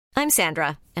I'm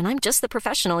Sandra, and I'm just the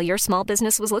professional your small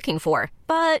business was looking for.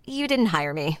 But you didn't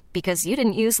hire me because you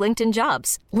didn't use LinkedIn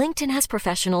Jobs. LinkedIn has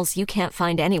professionals you can't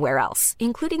find anywhere else,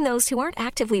 including those who aren't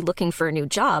actively looking for a new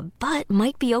job, but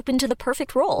might be open to the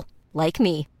perfect role, like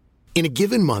me. In a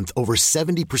given month, over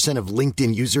 70% of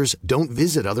LinkedIn users don't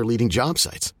visit other leading job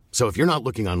sites. So if you're not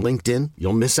looking on LinkedIn,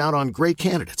 you'll miss out on great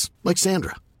candidates like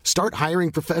Sandra. Start hiring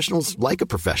professionals like a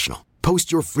professional.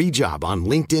 Post your free job on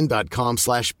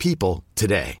linkedin.com/people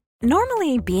today.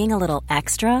 Normally, being a little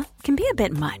extra can be a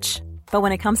bit much, but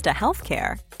when it comes to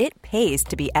healthcare, it pays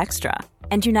to be extra.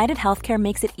 And United Healthcare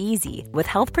makes it easy with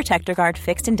Health Protector Guard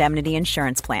fixed indemnity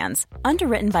insurance plans.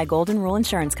 Underwritten by Golden Rule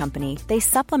Insurance Company, they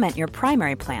supplement your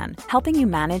primary plan, helping you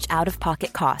manage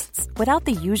out-of-pocket costs without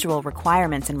the usual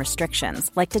requirements and restrictions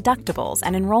like deductibles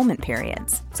and enrollment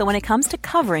periods. So when it comes to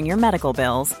covering your medical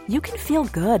bills, you can feel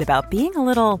good about being a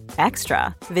little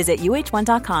extra. Visit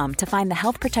uh1.com to find the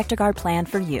Health Protector Guard plan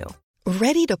for you.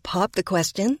 Ready to pop the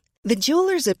question? The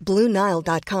jewelers at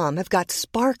BlueNile.com have got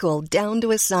sparkle down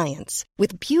to a science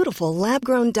with beautiful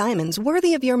lab-grown diamonds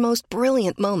worthy of your most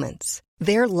brilliant moments.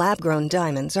 Their lab-grown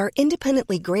diamonds are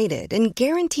independently graded and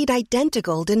guaranteed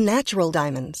identical to natural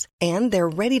diamonds, and they're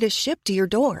ready to ship to your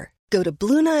door. Go to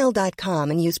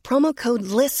BlueNile.com and use promo code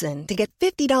LISTEN to get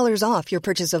 $50 off your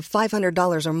purchase of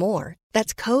 $500 or more.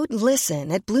 That's code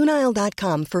LISTEN at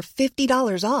BlueNile.com for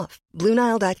 $50 off.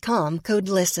 BlueNile.com, code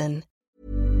LISTEN.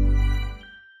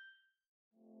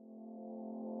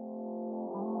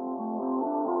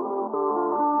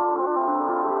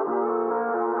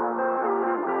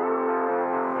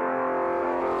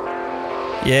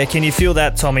 Yeah, can you feel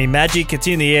that, Tommy? Magic, it's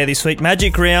in the air this week.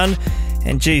 Magic round.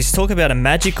 And geez, talk about a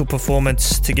magical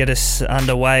performance to get us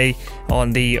underway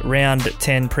on the Round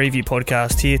 10 preview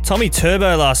podcast here. Tommy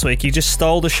Turbo last week, he just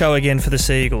stole the show again for the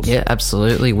Sea Eagles. Yeah,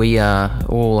 absolutely. We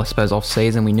all, I suppose,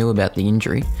 off-season, we knew about the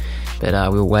injury, but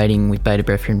we were waiting with bated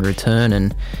breath for him to return,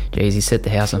 and geez, he set the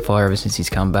house on fire ever since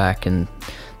he's come back. And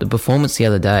the performance the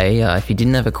other day, if he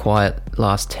didn't have a quiet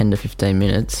last 10 to 15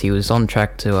 minutes, he was on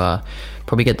track to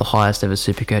probably get the highest ever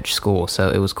Supercoach score, so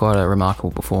it was quite a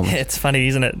remarkable performance. It's funny,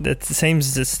 isn't it? It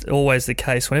seems just always the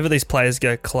case. Whenever these players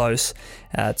go close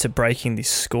to breaking this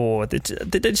score, they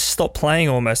just stop playing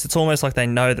almost. It's almost like they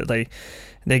know that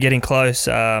they're getting close.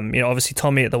 Obviously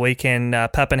Tommy at the weekend,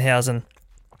 Pappenhausen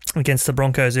against the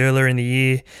Broncos earlier in the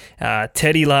year.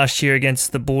 Teddy last year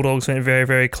against the Bulldogs went very,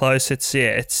 very close. It's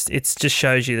just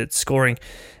shows you that scoring,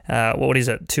 what is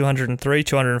it, 203,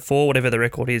 204, whatever the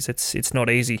record is, it's not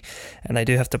easy, and they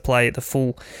do have to play the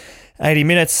full 80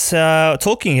 minutes.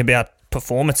 Talking about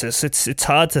performances, it's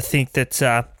hard to think that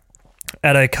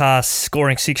Addo Carr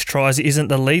scoring 6 tries isn't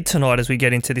the lead tonight as we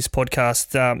get into this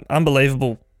podcast.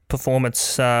 Unbelievable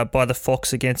performance by the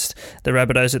Fox against the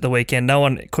Rabbitohs at the weekend. No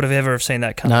one could have ever seen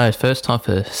that coming. No, first time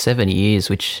for 7 years,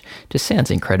 which just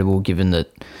sounds incredible given that,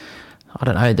 I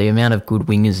don't know, the amount of good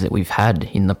wingers that we've had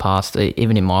in the past,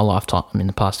 even in my lifetime, in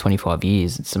the past 25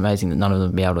 years. It's amazing that none of them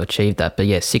will be able to achieve that. But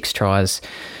yeah, 6 tries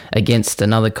against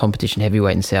another competition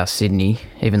heavyweight in South Sydney,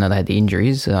 even though they had the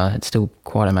injuries, it's still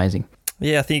quite amazing.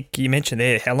 Yeah, I think you mentioned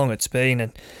there how long it's been,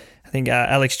 and I think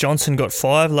Alex Johnson got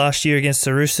 5 last year against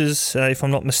the Roosters, if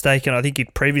I'm not mistaken. I think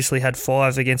he'd previously had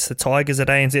 5 against the Tigers at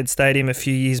ANZ Stadium a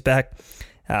few years back.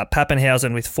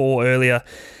 Pappenhausen with 4 earlier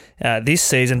this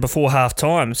season before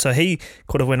half-time, so he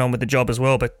could have went on with the job as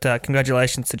well. But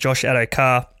congratulations to Josh Addo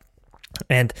Carr.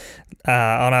 And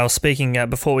I was speaking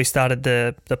before we started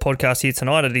the podcast here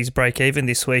tonight at his break-even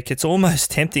this week. It's almost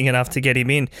tempting enough to get him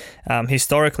in.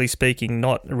 Historically speaking,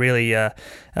 not really a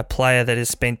player that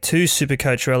has been too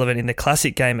Supercoach relevant in the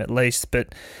Classic game at least,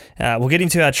 but we'll get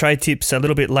into our trade tips a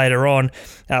little bit later on.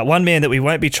 One man that we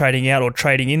won't be trading out or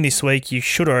trading in this week, you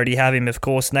should already have him, of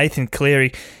course, Nathan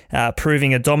Cleary,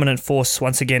 proving a dominant force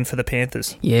once again for the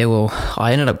Panthers. Yeah, well,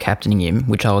 I ended up captaining him,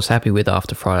 which I was happy with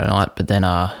after Friday night, but then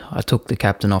I took the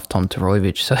captain off Tom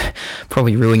Torovic, so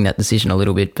probably ruining that decision a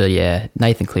little bit. But yeah,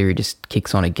 Nathan Cleary just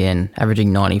kicks on again,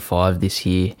 averaging 95 this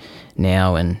year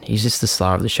now, and he's just the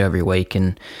star of the show every week,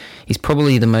 and he's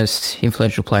probably the most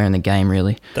influential player in the game,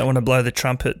 really. Don't want to blow the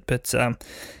trumpet, but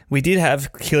we did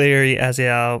have Cleary as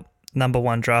our number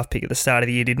 1 draft pick at the start of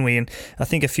the year, didn't we? And I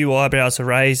think a few eyebrows are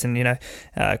raised, and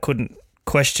couldn't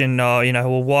question,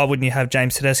 well, why wouldn't you have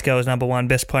James Tedesco as number 1,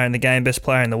 best player in the game, best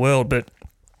player in the world? But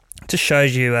it just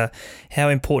shows you how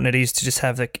important it is to just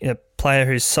have a player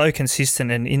who's so consistent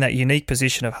and in that unique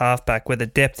position of halfback where the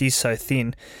depth is so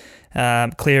thin.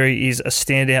 Cleary is a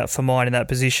standout for mine in that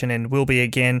position and will be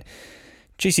again.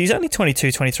 Geez, he's only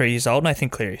 22, 23 years old, Nathan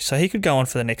Cleary, so he could go on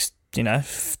for the next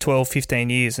 12, 15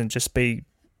 years and just be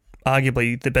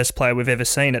arguably the best player we've ever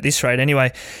seen at this rate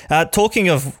anyway. Talking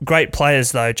of great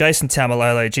players, though, Jason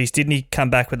Taumalolo, geez, didn't he come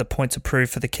back with a point to prove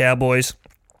for the Cowboys?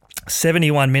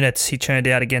 71 minutes he churned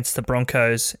out against the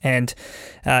Broncos, and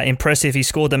impressive. He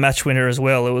scored the match winner as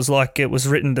well. It was like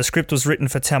the script was written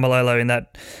for Taumalolo in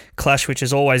that clash, which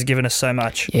has always given us so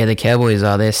much. Yeah, the Cowboys,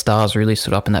 their stars really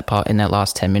stood up in that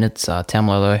last 10 minutes.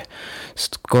 Taumalolo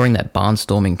scoring that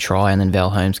barnstorming try and then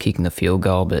Val Holmes kicking the field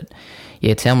goal. But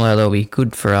yeah, Taumalolo will be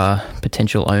good for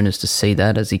potential owners to see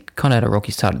that, as he kind of had a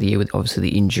rocky start of the year with obviously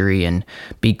the injury and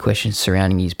big questions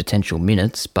surrounding his potential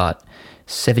minutes, but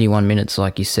 71 minutes,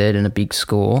 like you said, and a big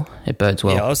score, it bodes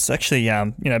well. Yeah, I was actually,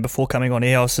 before coming on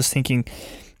air, I was just thinking,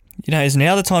 is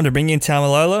now the time to bring in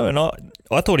Taumalolo? And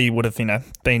I thought he would have,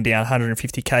 been down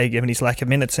 150k given his lack of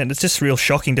minutes, and it's just real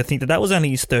shocking to think that was only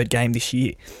his third game this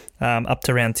year. Up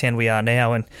to round 10 we are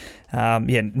now, and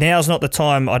now's not the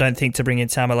time, I don't think, to bring in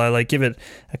Taumalolo. Give it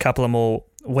a couple of more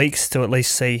weeks to at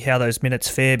least see how those minutes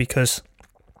fare, because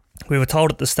we were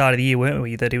told at the start of the year, weren't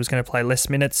we, that he was going to play less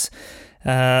minutes.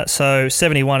 So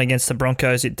 71 against the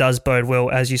Broncos, it does bode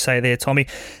well, as you say there, Tommy.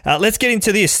 Let's get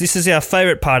into this. This is our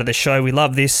favourite part of the show. We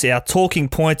love this, our talking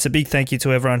points. A big thank you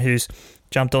to everyone who's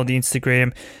jumped on the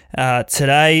Instagram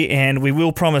today, and we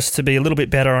will promise to be a little bit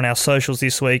better on our socials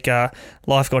this week.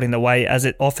 Life got in the way, as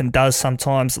it often does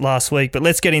sometimes last week, but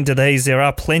let's get into these. There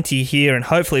are plenty here, and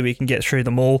hopefully we can get through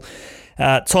them all.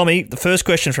 Tommy, the first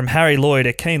question from Harry Lloyd,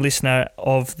 a keen listener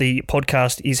of the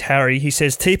podcast is Harry. He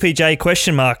says,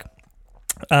 TPJ ?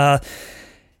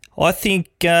 I think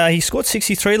he scored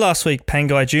 63 last week,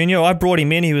 Pangai Jr. I brought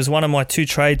him in. He was one of my 2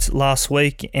 trades last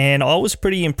week, and I was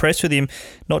pretty impressed with him,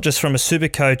 not just from a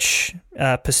Supercoach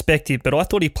perspective, but I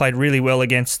thought he played really well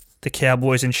against the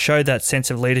Cowboys and showed that sense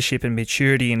of leadership and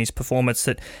maturity in his performance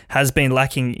that has been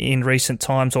lacking in recent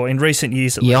times, or in recent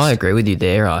years at least. I agree with you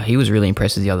there. He was really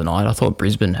impressive the other night. I thought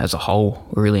Brisbane as a whole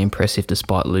were really impressive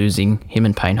despite losing. Him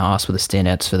and Payne Haas were the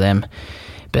standouts for them.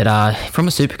 But from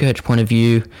a Supercoach point of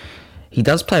view, he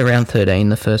does play round 13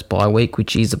 the first bye week,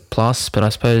 which is a plus, but I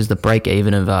suppose the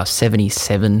break-even of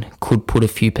 77 could put a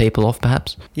few people off,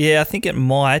 perhaps. Yeah, I think it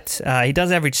might. He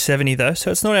does average 70, though,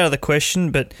 so it's not out of the question.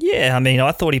 But, yeah,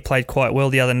 I thought he played quite well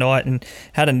the other night and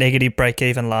had a negative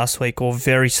break-even last week, or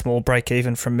very small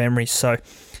break-even from memory. So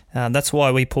that's why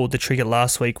we pulled the trigger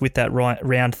last week with that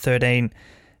round 13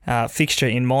 fixture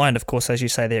in mind. Of course, as you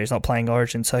say there, he's not playing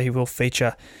Origin, so he will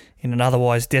feature in an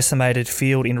otherwise decimated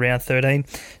field in round 13.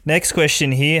 Next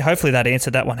question here. Hopefully that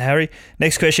answered that one, Harry.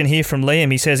 Next question here from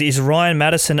Liam. He says, is Ryan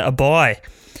Madison a buy?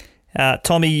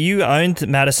 Tommy, you owned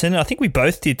Madison. I think we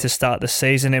both did to start the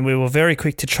season, and we were very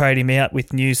quick to trade him out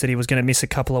with news that he was going to miss a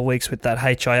couple of weeks with that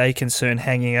HIA concern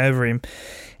hanging over him.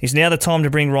 Is now the time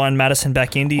to bring Ryan Madison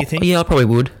back in, do you think? Yeah, I probably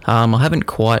would. I haven't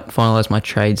quite finalised my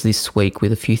trades this week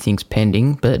with a few things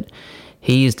pending, but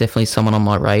he is definitely someone on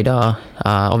my radar.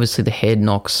 Obviously, the head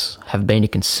knocks have been a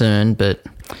concern, but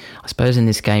I suppose in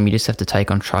this game you just have to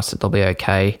take on trust that they'll be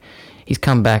okay. He's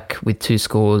come back with 2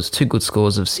 good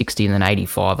scores of 60 and then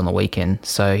 85 on the weekend,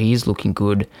 so he is looking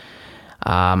good.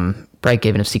 Break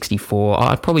even of 64.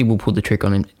 I probably will pull the trigger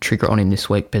on him this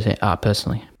week,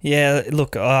 personally. Yeah,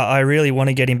 look, I really want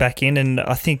to get him back in, and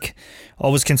I think I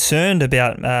was concerned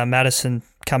about Madison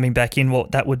coming back in,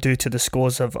 what that would do to the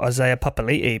scores of Isaiah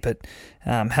Papali'i, but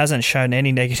hasn't shown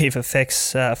any negative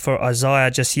effects for Isaiah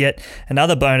just yet.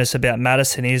 Another bonus about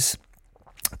Madison is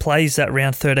plays that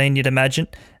round 13, you'd imagine.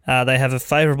 They have a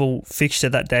favourable fixture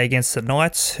that day against the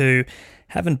Knights, who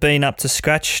haven't been up to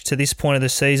scratch to this point of the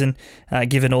season,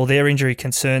 given all their injury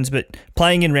concerns, but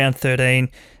playing in round 13,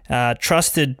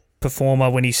 trusted performer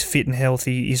when he's fit and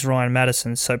healthy is Ryan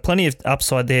Madison. So plenty of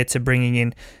upside there to bringing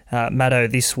in Maddo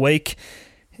this week.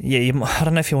 Yeah, I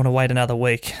don't know if you want to wait another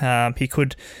week. He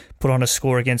could put on a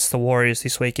score against the Warriors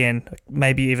this weekend,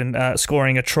 maybe even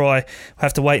scoring a try. We'll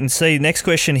have to wait and see. Next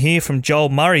question here from Joel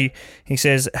Murray. He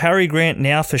says, Harry Grant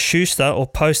now for Schuster or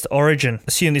post-Origin?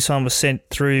 Assume this one was sent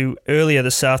through earlier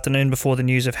this afternoon before the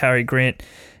news of Harry Grant.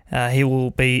 He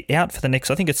will be out for the next,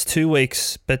 I think it's 2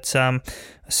 weeks, but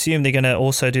assume they're going to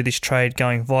also do this trade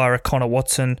going via a Connor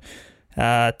Watson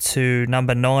to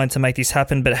number 9 to make this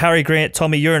happen. But Harry Grant,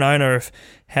 Tommy, you're an owner of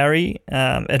Harry.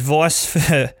 Advice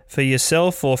for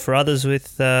yourself or for others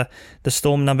with the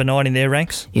Storm number 9 in their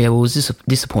ranks? Yeah, well, it was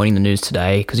disappointing, the news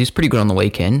today, because he was pretty good on the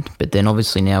weekend, but then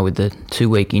obviously now with the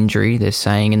 2-week injury, they're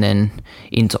saying, and then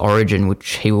into Origin,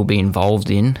 which he will be involved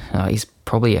in, he's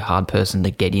probably a hard person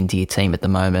to get into your team at the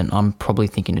moment. I'm probably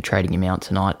thinking of trading him out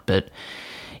tonight, but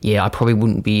yeah, I probably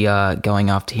wouldn't be going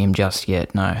after him just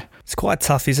yet, no. It's quite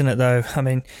tough, isn't it, though? I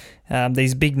mean,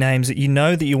 these big names that you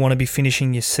know that you want to be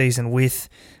finishing your season with,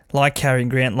 like Harry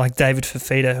Grant, like David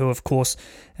Fifita, who, of course,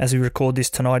 as we record this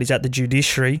tonight, is at the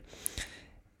judiciary.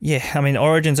 Yeah, I mean,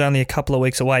 Origin's only a couple of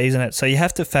weeks away, isn't it? So you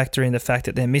have to factor in the fact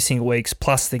that they're missing weeks,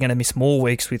 plus they're going to miss more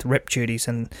weeks with rep duties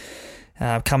and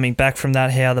coming back from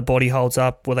that, how the body holds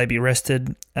up, will they be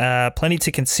rested? Plenty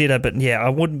to consider, but yeah, I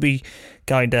wouldn't be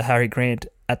going to Harry Grant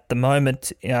at the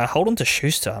moment. Hold on to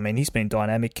Schuster. I mean, he's been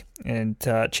dynamic and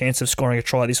chance of scoring a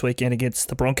try this weekend against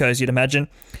the Broncos, you'd imagine.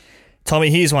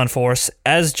 Tommy, here's one for us.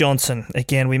 Az Johnson.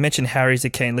 Again, we mentioned Harry's a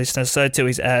keen listener, so too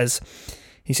is Az.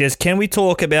 He says, can we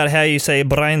talk about how you say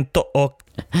Brian To'o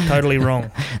totally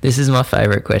wrong? This is my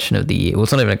favourite question of the year. Well,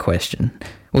 it's not even a question.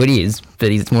 Well, it is,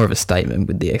 but it's more of a statement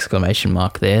with the exclamation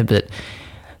mark there. But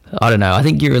I don't know. I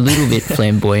think you're a little bit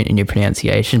flamboyant in your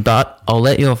pronunciation, but I'll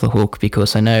let you off the hook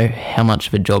because I know how much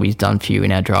of a job he's done for you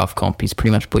in our draft comp. He's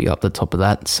pretty much put you up the top of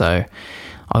that, so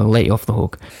I'll let you off the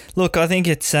hook. Look, I think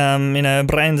it's,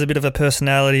 Brian's a bit of a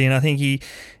personality, and I think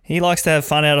he likes to have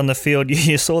fun out on the field.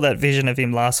 You saw that vision of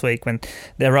him last week when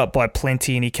they're up by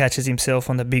plenty and he catches himself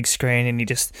on the big screen and he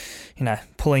just,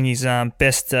 pulling his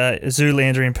best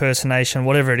Zoolander impersonation,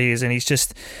 whatever it is, and he's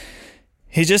just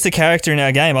a character in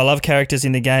our game. I love characters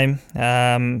in the game.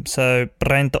 So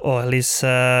Brent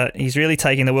he's really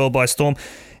taking the world by storm,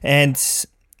 and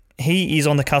he is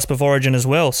on the cusp of Origin as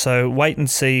well. So wait and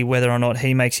see whether or not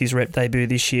he makes his rep debut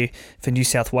this year for New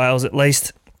South Wales at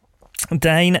least.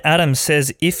 Dane Adams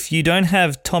says, if you don't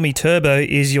have Tommy Turbo,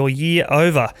 is your year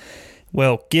over?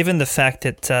 Well, given the fact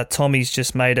that Tommy's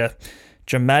just made a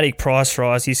dramatic price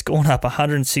rise, he's gone up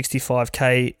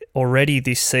 165k already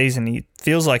this season. He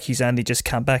feels like he's only just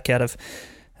come back out of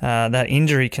that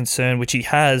injury concern, which he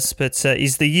has. But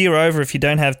is the year over if you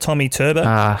don't have Tommy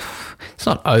Turbo? It's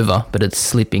not over, but it's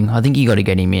slipping. I think you got to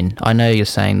get him in. I know you're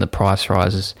saying the price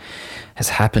rise has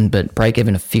happened, but break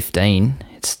even of 15,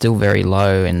 it's still very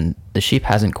low, and the ship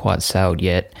hasn't quite sailed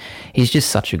yet. He's just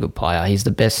such a good player. He's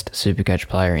the best Supercoach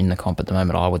player in the comp at the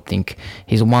moment, I would think.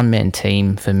 He's a one-man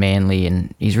team for Manly,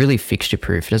 and he's really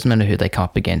fixture-proof. It doesn't matter who they come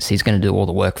up against. He's going to do all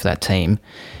the work for that team,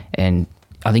 and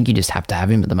I think you just have to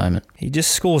have him at the moment. He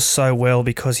just scores so well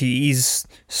because he is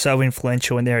so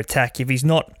influential in their attack. If he's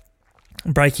not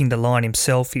breaking the line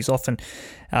himself, he's often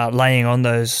laying on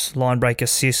those line break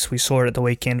assists. We saw it at the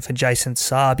weekend for Jason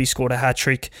Saab. He scored a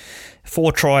hat-trick,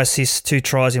 4 try assists, 2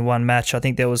 tries in one match. I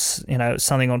think there was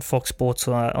something on Fox Sports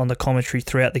on the commentary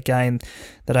throughout the game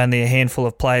that only a handful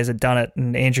of players had done it,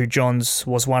 and Andrew Johns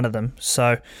was one of them.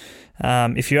 So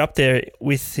if you're up there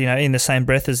with, in the same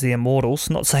breath as the Immortals,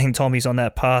 not saying Tommy's on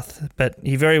that path, but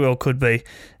he very well could be,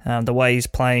 the way he's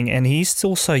playing. And he's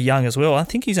still so young as well. I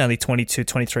think he's only 22,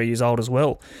 23 years old as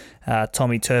well,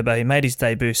 Tommy Turbo. He made his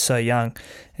debut so young.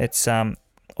 It's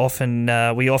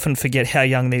we often forget how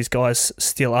young these guys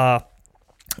still are.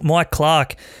 Mike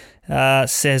Clark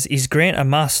says, is Grant a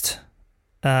must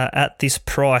at this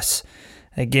price?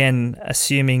 Again,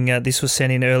 assuming this was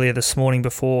sent in earlier this morning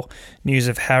before news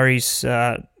of Harry's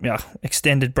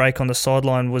extended break on the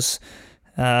sideline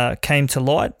came to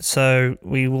light. So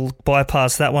we will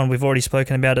bypass that one. We've already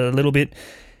spoken about it a little bit.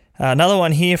 Another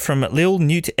one here from Lil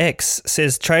Newt X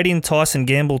says, trade in Tyson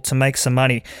Gamble to make some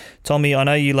money. Tommy, I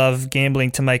know you love gambling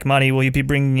to make money. Will you be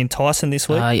bringing in Tyson this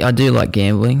week? I do like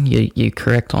gambling. You're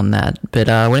correct on that. But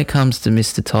when it comes to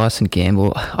Mr. Tyson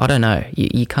Gamble, I don't know.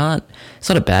 You can't. It's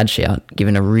not a bad shout,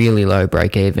 given a really low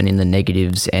break even in the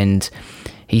negatives, and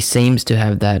he seems to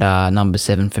have that number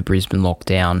 7 for Brisbane locked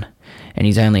down, and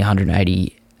he's only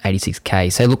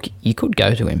 86k. So look, you could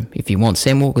go to him if you want.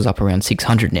 Sam Walker's up around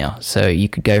 600 now, so you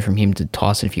could go from him to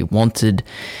Tyson if you wanted.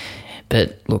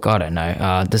 But look, I don't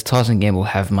know. Does Tyson Gamble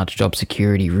have much job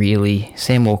security, really?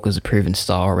 Sam Walker's a proven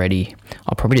star already.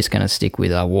 I'm probably just going to stick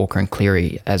with Walker and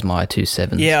Cleary as my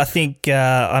 2-7s. Yeah, I think,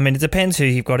 it depends who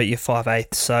you've got at your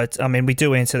 5/8. So, we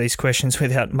do answer these questions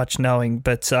without much knowing.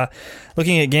 But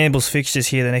looking at Gamble's fixtures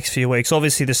here the next few weeks,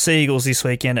 obviously the Seagulls this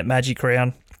weekend at Magic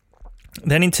Round,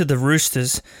 then into the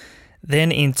Roosters,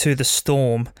 then into the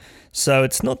Storm. So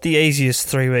it's not the easiest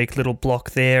 3-week little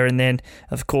block there. And then,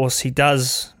 of course, he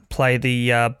does play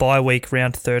the bye week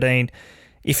round 13,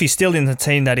 if he's still in the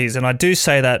team, that is. And I do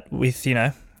say that with,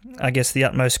 I guess the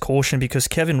utmost caution, because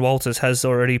Kevin Walters has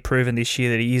already proven this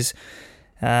year that he is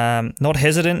not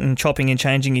hesitant in chopping and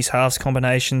changing his halves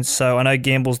combinations. So I know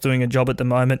Gamble's doing a job at the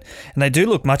moment, and they do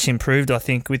look much improved, I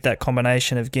think, with that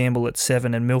combination of Gamble at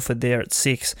 7 and Milford there at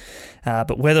 6.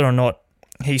 But whether or not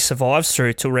he survives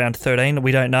through to round 13,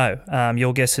 we don't know.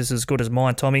 Your guess is as good as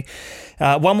mine, Tommy.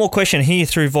 One more question here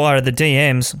through via the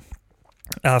DMs.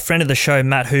 Friend of the show,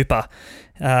 Matt Hooper.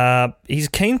 He's a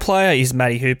keen player, is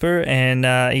Matty Hooper,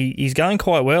 and he's going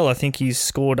quite well. I think he's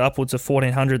scored upwards of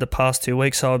 1,400 the past 2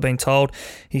 weeks, so I've been told.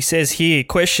 He says here,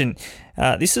 question,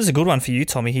 this is a good one for you,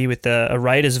 Tommy, here with a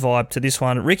Raiders vibe to this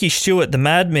one. Ricky Stewart, the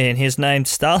madman, he has named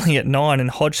Starling at 9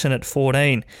 and Hodgson at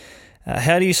 14.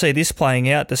 How do you see this playing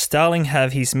out? Does Starling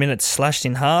have his minutes slashed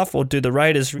in half, or do the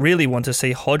Raiders really want to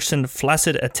see Hodgson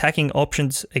flaccid attacking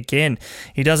options again?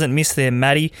 He doesn't miss their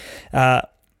Matty.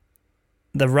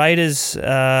 The Raiders,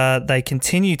 they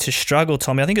continue to struggle,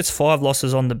 Tommy. I think it's 5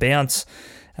 losses on the bounce.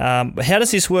 How does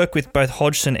this work with both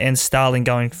Hodgson and Starling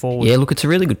going forward? Yeah, look, it's a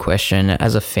really good question.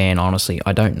 As a fan, honestly,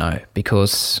 I don't know,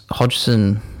 because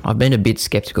Hodgson, I've been a bit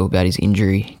sceptical about his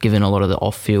injury, given a lot of the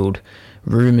off-field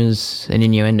rumours and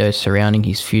innuendos surrounding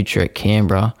his future at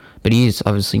Canberra, but he is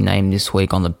obviously named this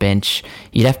week on the bench.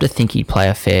 You'd have to think he'd play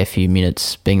a fair few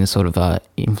minutes, being the sort of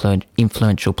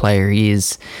influential player he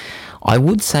is. I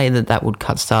would say that would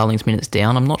cut Starling's minutes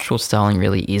down. I'm not sure Starling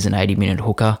really is an 80-minute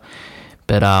hooker,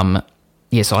 but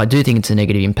so I do think it's a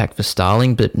negative impact for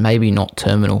Starling, but maybe not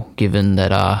terminal, given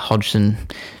that Hodgson,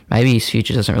 maybe his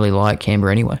future doesn't really lie at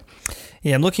Canberra anyway.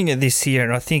 Yeah, I'm looking at this here,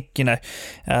 and I think,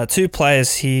 2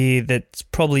 players here that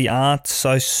probably aren't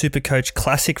so Supercoach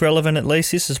Classic relevant, at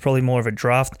least. This is probably more of a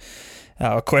draft,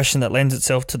 a question that lends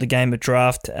itself to the game of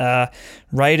draft.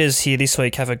 Raiders here this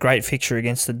week have a great fixture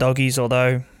against the Doggies,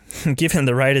 although given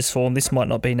the Raiders' form, this might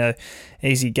not be no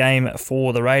easy game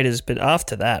for the Raiders. But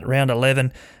after that, round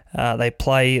 11, they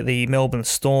play the Melbourne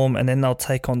Storm, and then they'll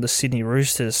take on the Sydney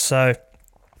Roosters. So...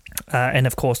 and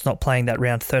of course not playing that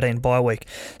round 13 bye week.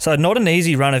 So not an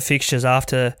easy run of fixtures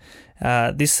after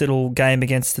this little game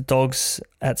against the Dogs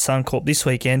at Suncorp this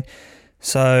weekend.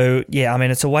 So yeah, I mean,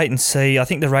 it's a wait and see. I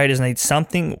think the Raiders need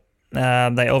something.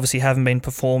 They obviously haven't been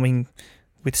performing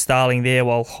with Starling there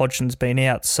while Hodgson's been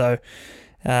out. So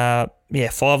 5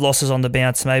 losses on the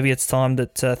bounce. Maybe it's time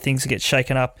that things get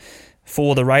shaken up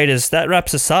for the Raiders. That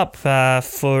wraps us up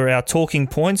for our talking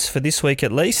points for this week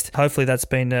at least. Hopefully that's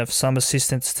been of some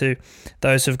assistance to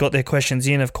those who've got their questions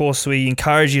in. Of course, we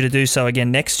encourage you to do so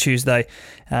again next Tuesday,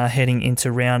 heading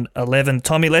into round 11.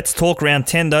 Tommy, let's talk round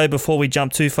 10 though before we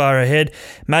jump too far ahead.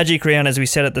 Magic round, as we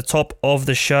said at the top of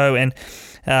the show, and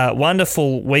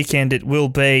wonderful weekend it will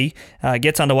be.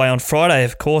 Gets underway on Friday,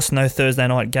 of course, no Thursday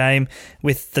night game,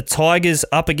 with the Tigers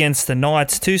up against the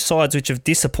Knights, 2 sides which have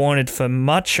disappointed for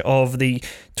much of the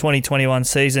 2021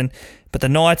 season. But the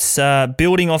Knights,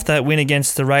 building off that win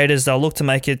against the Raiders, they'll look to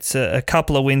make it a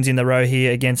couple of wins in a row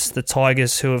here against the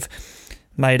Tigers, who have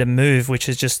made a move which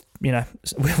is just,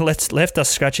 left us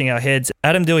scratching our heads.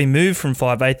 Adam Doueihi moved from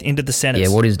 5/8 into the centres.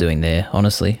 Yeah, what he's doing there,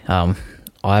 honestly.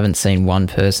 I haven't seen one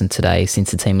person today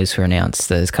since the team lists were announced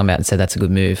that has come out and said that's a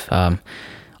good move. I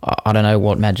don't know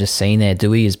what Madge has seen there.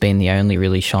 Doueihi has been the only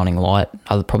really shining light.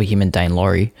 Probably him and Dane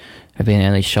Laurie have been the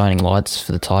only shining lights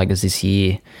for the Tigers this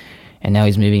year. And now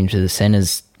he's moving to the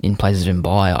centres in places of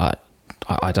Mbai.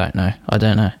 I don't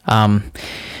know.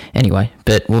 Anyway,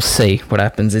 but we'll see what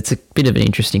happens. It's a bit of an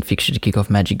interesting fixture to kick off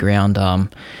Magic Round.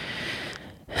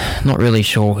 Not really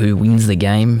sure who wins the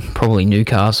game. Probably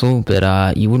Newcastle,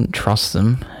 but you wouldn't trust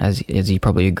them, as you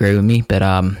probably agree with me. But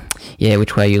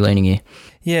which way are you leaning here?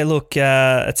 Yeah, look,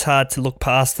 it's hard to look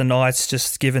past the Knights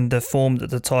just given the form that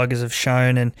the Tigers have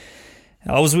shown, and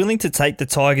I was willing to take the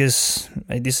Tigers,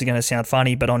 this is going to sound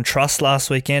funny, but on trust last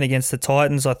weekend against the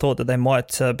Titans. I thought that they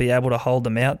might be able to hold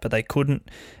them out, but they couldn't.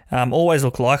 Always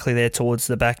looked likely there towards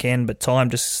the back end, but time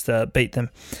just beat them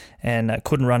and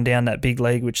couldn't run down that big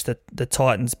lead which the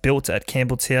Titans built at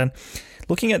Campbelltown.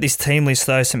 Looking at this team list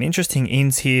though, some interesting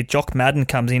ins here. Jock Madden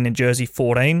comes in jersey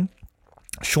 14.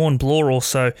 Sean Bloor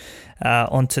also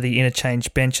onto the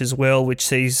interchange bench as well, which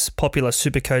sees popular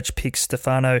Supercoach pick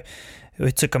Stefano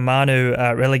Utoikamanu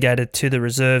relegated to the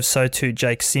reserves, so too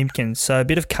Jake Simpkins. So a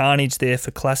bit of carnage there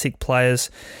for classic players.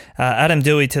 Adam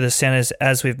Doueihi to the centres,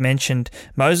 as we've mentioned.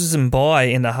 Moses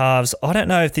Mbai in the halves. I don't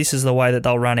know if this is the way that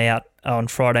they'll run out on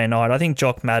Friday night. I think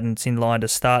Jock Madden's in line to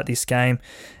start this game.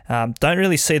 Don't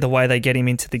really see the way they get him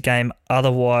into the game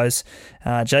otherwise.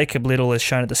 Jacob Little has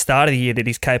shown at the start of the year that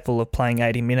he's capable of playing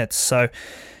 80 minutes. So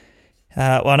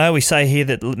I know we say here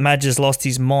that Madge has lost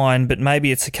his mind, but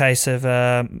maybe it's a case of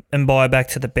Mbai back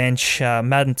to the bench,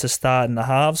 Madden to start in the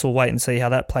halves. We'll wait and see how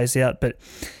that plays out. But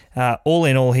all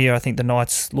in all here, I think the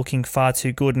Knights looking far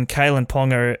too good. And Kalen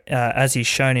Ponga, as he's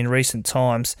shown in recent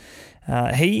times,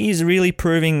 he is really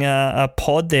proving a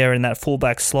pod there in that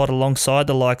fullback slot alongside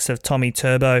the likes of Tommy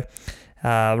Turbo.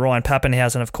 Ryan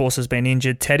Pappenhausen, of course, has been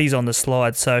injured. Teddy's on the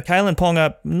slide. So Kalen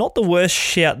Ponga, not the worst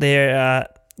shout there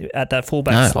at that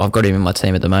fullback slot. I've got him in my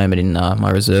team at the moment in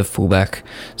my reserve fullback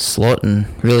slot. And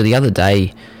really the other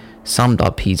day, summed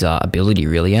up his ability,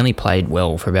 really. He only played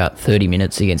well for about 30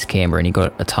 minutes against Canberra and he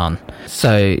got a ton.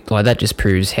 So that just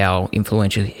proves how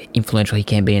influential he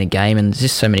can be in a game, and there's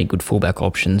just so many good fullback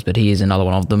options, but he is another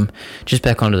one of them. Just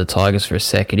back onto the Tigers for a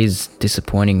sec, it is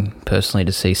disappointing personally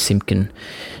to see Simpkin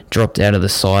dropped out of the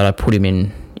side. I put him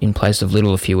in place of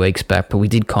Little a few weeks back, but we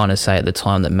did kind of say at the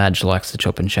time that Madge likes to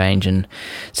chop and change, and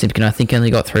Simpkin, I think, only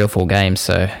got 3 or 4 games,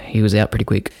 so he was out pretty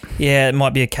quick. Yeah, it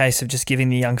might be a case of just giving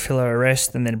the young fella a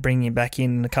rest and then bringing him back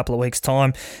in a couple of weeks'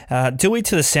 time. Dewey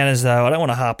to the centres, though, I don't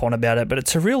want to harp on about it, but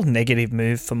it's a real negative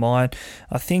move for mine.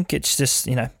 I think it's just,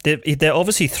 they're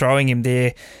obviously throwing him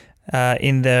there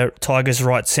in the Tigers'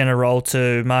 right centre role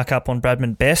to mark up on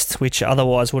Bradman Best, which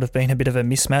otherwise would have been a bit of a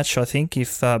mismatch, I think,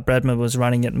 if Bradman was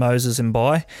running at Moses and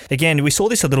Bai. Again, we saw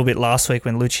this a little bit last week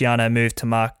when Luciano moved to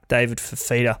mark David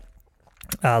Fifita.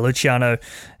 Luciano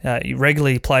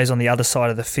regularly plays on the other side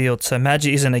of the field, so Madge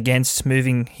isn't against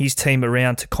moving his team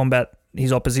around to combat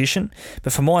his opposition.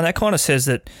 But for mine, that kind of says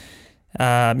that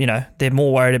they're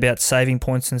more worried about saving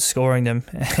points than scoring them,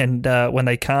 and when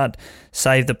they can't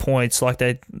save the points, like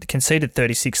they conceded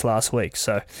 36 last week.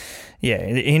 So, yeah,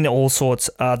 in all sorts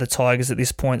are the Tigers at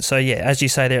this point. So, yeah, as you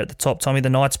say there at the top, Tommy, the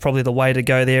Knights probably the way to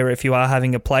go there if you are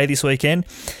having a play this weekend.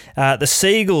 The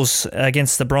Seagulls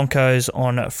against the Broncos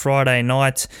on Friday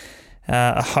night.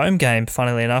 A home game,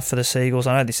 funnily enough, for the Seagulls.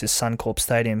 I know this is Suncorp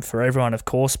Stadium for everyone, of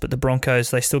course, but the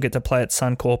Broncos, they still get to play at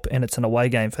Suncorp, and it's an away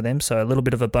game for them, so a little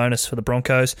bit of a bonus for the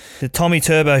Broncos. The Tommy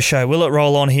Turbo Show, will it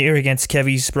roll on here against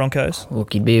Kevy's Broncos?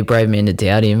 Look, you'd be a brave man to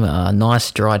doubt him.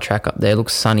 Nice dry track up there.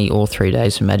 Looks sunny all 3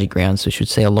 days for Magic Round, so we should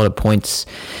see a lot of points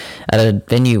at a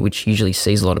venue which usually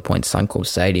sees a lot of points, Suncorp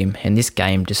Stadium, and this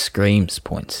game just screams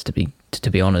points, to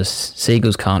be honest.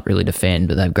 Seagulls can't really defend,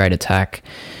 but they have great attack.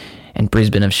 And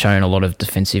Brisbane have shown a lot of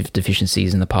defensive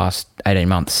deficiencies in the past 18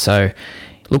 months. So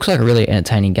it looks like a really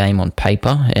entertaining game on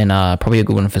paper, and probably a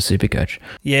good one for Supercoach.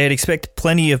 Yeah, I'd expect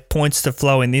plenty of points to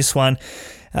flow in this one.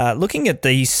 Looking at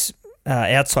these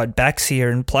outside backs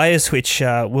here and players which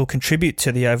will contribute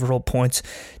to the overall points,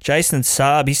 Jason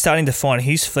Saab, he's starting to find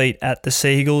his feet at the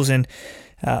Seagulls, and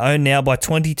owned now by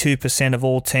 22% of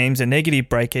all teams, a negative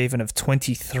break-even of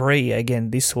 23 again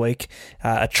this week.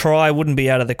 A try wouldn't be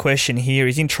out of the question here.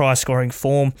 He's in try-scoring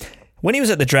form. When he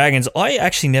was at the Dragons, I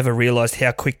actually never realised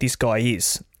how quick this guy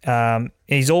is.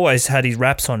 He's always had his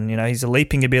raps on, his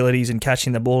leaping abilities and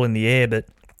catching the ball in the air, but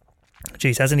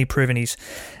geez, hasn't he proven his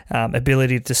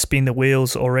ability to spin the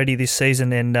wheels already this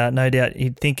season? And no doubt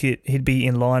he'd think he'd be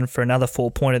in line for another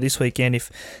 4-pointer this weekend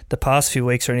if the past few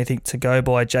weeks are anything to go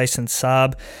by. Jason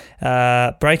Saab,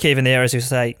 break even there, as you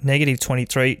say, negative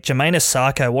 23. Jermaine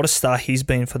Asako, what a star he's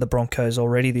been for the Broncos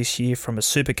already this year from a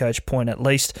Supercoach point at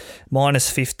least,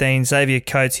 minus 15. Xavier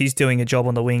Coates, he's doing a job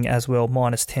on the wing as well,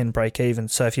 minus 10 break even.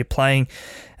 So if you're playing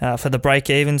for the break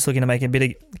evens, looking to make a bit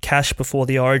of cash before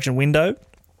the Origin window,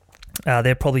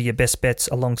 they're probably your best bets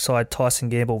alongside Tyson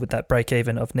Gamble with that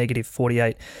break-even of negative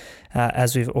 48,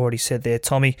 as we've already said there,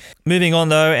 Tommy. Moving on,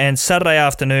 though, and Saturday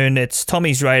afternoon, it's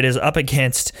Tommy's Raiders up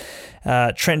against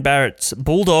Trent Barrett's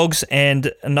Bulldogs,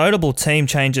 and notable team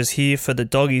changes here for the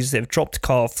Doggies. They've dropped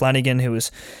Kyle Flanagan, who was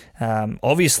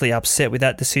obviously upset with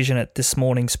that decision at this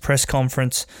morning's press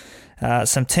conference.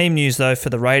 Some team news, though, for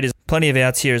the Raiders. Plenty of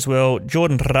outs here as well.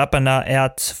 Jordan Rapana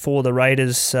out for the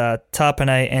Raiders.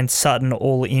 Tarpanay and Sutton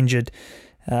all injured.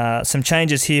 Some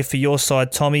changes here for your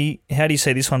side, Tommy. How do you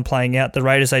see this one playing out? The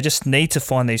Raiders, they just need to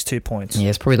find these 2 points. Yeah,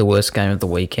 it's probably the worst game of the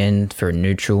weekend for a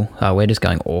neutral. We're just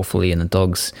going awfully, and the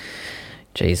Dogs,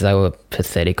 geez, they were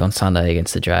pathetic on Sunday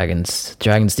against the Dragons. The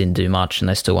Dragons didn't do much, and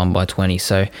they still won by 20.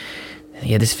 So,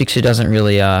 yeah, this fixture doesn't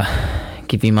really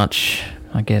give you much,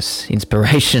 I guess,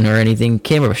 inspiration or anything.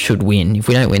 Canberra should win. If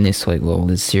we don't win this week, well,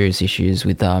 there's serious issues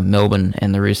with Melbourne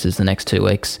and the Roosters the next 2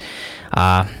 weeks.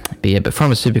 But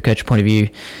from a Supercoach point of view,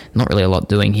 not really a lot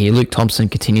doing here. Luke Thompson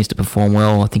continues to perform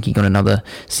well. I think he got another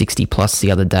 60 plus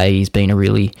the other day. He's been a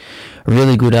really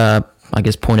good,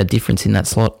 point of difference in that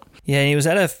slot. Yeah, and he was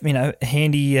at a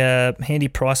handy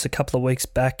price a couple of weeks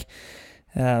back.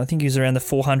 I think he was around the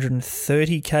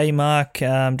 430k mark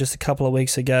just a couple of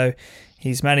weeks ago.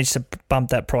 He's managed to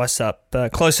bump that price up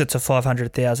closer to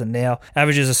 500,000 now.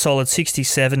 Averages a solid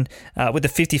 67 with a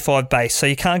 55 base. So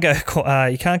you can't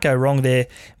go wrong there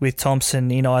with Thompson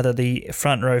in either the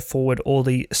front row forward or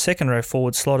the second row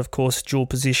forward slot. Of course, dual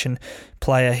position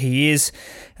player he is.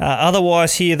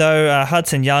 Otherwise here though,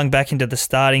 Hudson Young back into the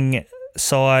starting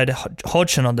side.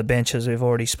 Hodgson on the bench, as we've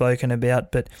already spoken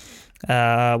about, but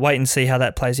wait and see how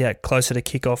that plays out closer to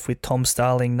kickoff with Tom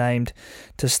Starling named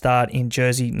to start in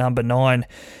jersey number 9.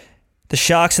 The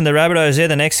Sharks and the Rabbitohs, they're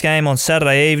the next game on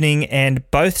Saturday evening, and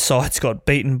both sides got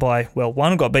beaten by, well,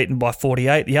 one got beaten by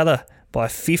 48, the other by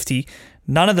 50.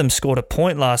 None of them scored a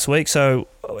point last week, so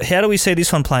how do we see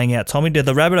this one playing out, Tommy? Do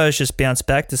the Rabbitohs just bounce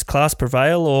back? Does class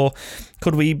prevail, or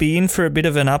could we be in for a bit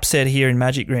of an upset here in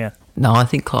Magic Round? No, I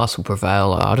think class will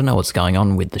prevail. I don't know what's going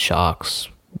on with the Sharks.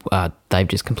 They've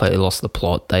just completely lost the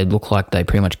plot. They look like they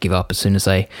pretty much give up as soon as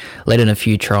they let in a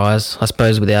few tries. I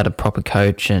suppose without a proper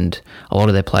coach and a lot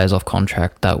of their players off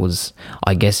contract, that was,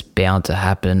 I guess, bound to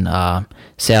happen.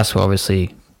 South were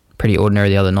obviously pretty ordinary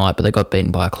the other night, but they got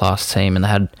beaten by a class team, and they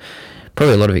had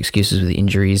probably a lot of excuses with the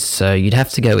injuries, so you'd have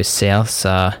to go with South.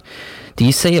 Do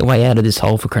you see a way out of this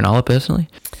hole for Cronulla personally?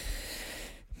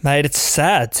 Mate, it's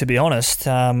sad, to be honest.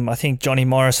 I think Johnny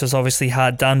Morris was obviously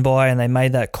hard done by, and they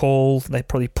made that call. They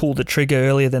probably pulled the trigger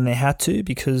earlier than they had to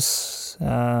because,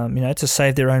 to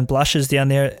save their own blushes down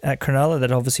there at Cronulla,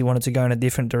 that obviously wanted to go in a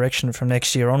different direction from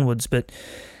next year onwards. But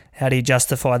how do you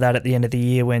justify that at the end of the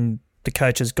year when the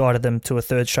coach has guided them to a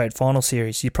third straight final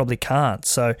series? You probably can't.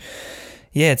 So,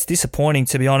 yeah, it's disappointing,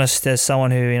 to be honest, as someone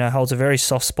who holds a very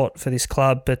soft spot for this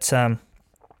club. But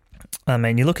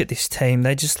you look at this team;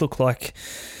 they just look like.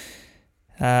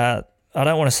 I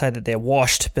don't want to say that they're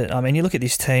washed, but you look at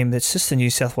this team. That's just the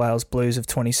New South Wales Blues of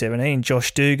 2017.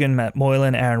 Josh Dugan, Matt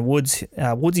Moylan, Aaron Woods.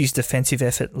 Woodsy's defensive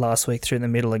effort last week through the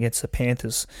middle against the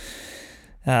Panthers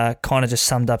kind of just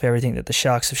summed up everything that the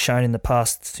Sharks have shown in the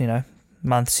past,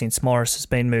 month since Morris has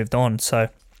been moved on. So.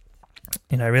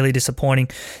 Really disappointing.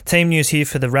 Team news here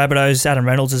for the Rabbitohs. Adam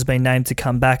Reynolds has been named to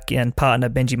come back and partner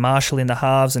Benji Marshall in the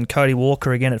halves and Cody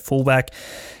Walker again at fullback.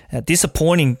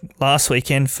 Disappointing last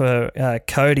weekend for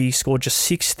Cody. He scored just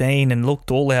 16 and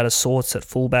looked all out of sorts at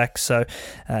fullback. So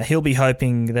he'll be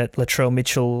hoping that Latrell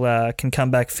Mitchell can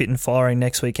come back fit and firing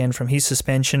next weekend from his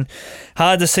suspension.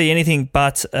 Hard to see anything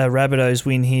but a Rabbitohs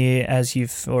win here, as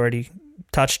you've already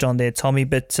touched on there, Tommy.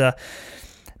 But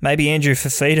maybe Andrew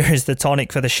Fifita is the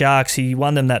tonic for the Sharks. He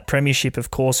won them that premiership, of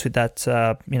course, with that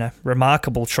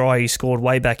remarkable try he scored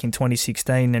way back in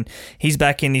 2016, and he's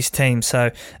back in this team. So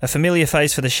a familiar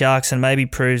face for the Sharks, and maybe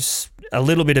proves a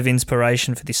little bit of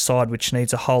inspiration for this side, which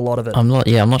needs a whole lot of it. I'm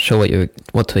not sure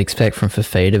what to expect from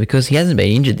Fifita because he hasn't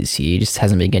been injured this year. He just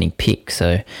hasn't been getting picked,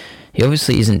 so he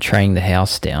obviously isn't training the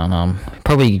house down.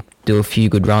 Probably do a few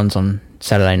good runs on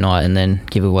Saturday night and then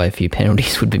give away a few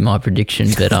penalties would be my prediction.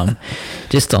 But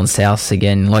just on Souths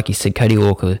again, like you said, Cody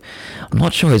Walker, I'm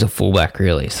not sure he's a fullback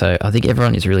really. So I think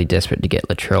everyone is really desperate to get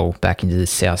Latrell back into the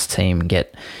Souths team and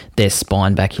get their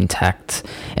spine back intact.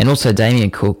 And also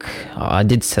Damien Cook, I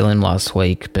did sell him last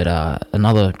week, but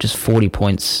another just 40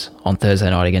 points on Thursday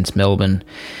night against Melbourne.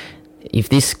 If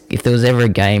there was ever a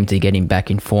game to get him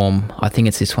back in form, I think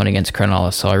it's this one against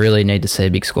Cronulla, so I really need to see a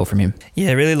big score from him.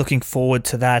 Yeah, really looking forward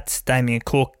to that. Damien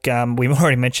Cook, we've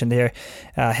already mentioned there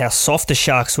how soft the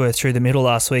Sharks were through the middle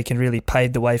last week and really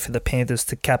paved the way for the Panthers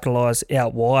to capitalise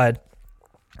out wide.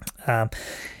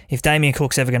 If Damien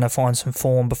Cook's ever going to find some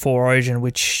form before Origin,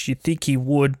 which you think he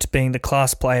would, being the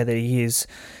class player that he is,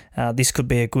 this could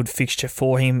be a good fixture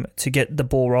for him to get the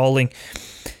ball rolling.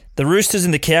 The Roosters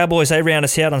and the Cowboys, they round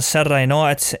us out on Saturday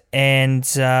night, and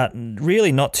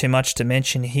really not too much to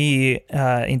mention here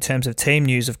in terms of team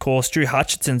news, of course. Drew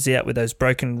Hutchinson's out with those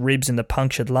broken ribs and the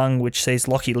punctured lung, which sees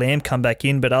Lachie Lamb come back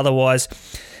in, but otherwise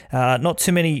not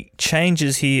too many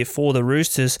changes here for the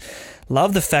Roosters.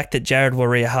 Love the fact that Jared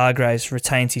Waerea-Hargreaves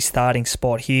retains his starting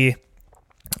spot here.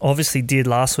 Obviously did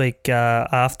last week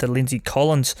after Lindsay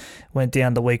Collins went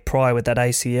down the week prior with that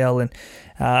ACL, and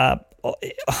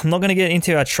I'm not going to get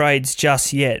into our trades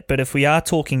just yet, but if we are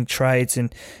talking trades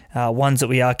and ones that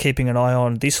we are keeping an eye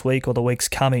on this week or the weeks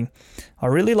coming, I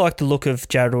really like the look of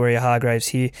Jared Waerea-Hargreaves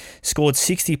here. Scored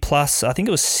 60 plus, I think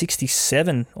it was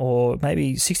 67 or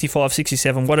maybe 65,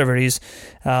 67, whatever it is,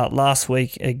 last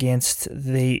week against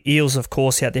the Eels, of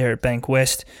course, out there at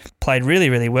Bankwest. Played really,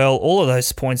 really well. All of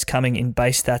those points coming in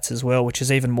base stats as well, which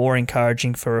is even more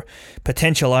encouraging for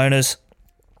potential owners.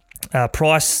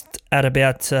 Priced at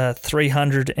about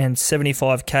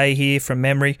 $375K here from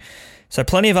memory. So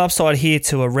plenty of upside here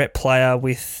to a rep player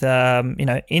with,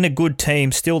 in a good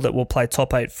team still that will play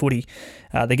top 8 footy.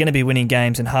 They're going to be winning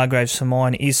games, and Hargreaves for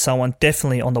mine is someone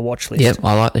definitely on the watch list. Yep,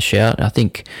 I like the shout. I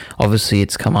think obviously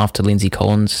it's come after Lindsay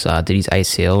Collins did his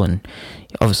ACL, and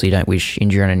obviously you don't wish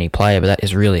injury on any player, but that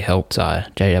has really helped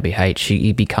JWH.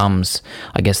 He becomes,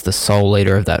 I guess, the sole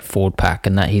leader of that forward pack,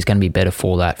 and that he's going to be better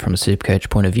for that from a Supercoach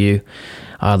point of view.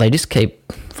 They just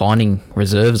keep finding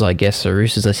reserves, I guess. The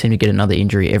Roosters, they seem to get another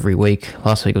injury every week.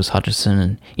 Last week it was Hutchison,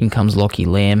 and in comes Lachie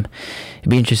Lamb. It'd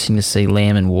be interesting to see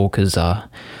Lamb and Walker's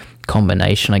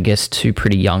combination, I guess. Two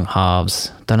pretty young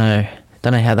halves. Don't know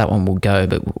don't know how that one will go,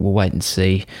 but we'll wait and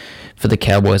see. For the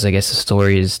Cowboys, I guess the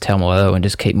story is Taumalolo and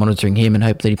just keep monitoring him and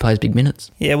hope that he plays big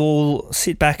minutes. Yeah, we'll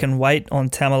sit back and wait on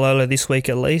Taumalolo this week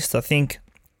at least. I think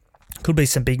could be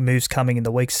some big moves coming in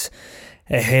the weeks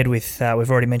ahead with,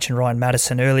 we've already mentioned Ryan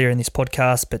Madison earlier in this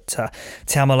podcast, but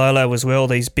Taumalolo as well,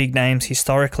 these big names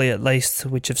historically at least,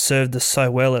 which have served us so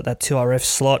well at that 2RF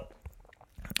slot.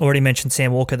 Already mentioned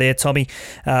Sam Walker there, Tommy,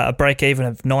 a break-even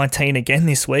of 19 again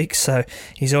this week, so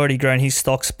he's already grown his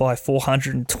stocks by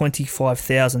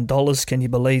 $425,000. Can you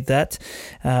believe that?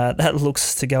 That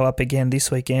looks to go up again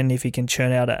this weekend if he can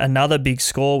churn out another big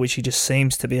score, which he just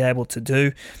seems to be able to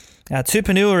do.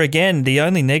 Tupanua again, the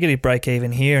only negative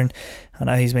break-even here, and I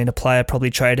know he's been a player probably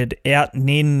traded out and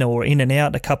in or in and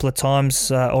out a couple of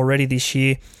times already this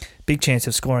year. Big chance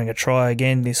of scoring a try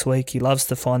again this week. He loves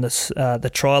to find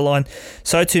the try line.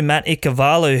 So too Matt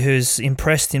Ikuvalu, who's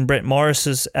impressed in Brett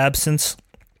Morris's absence.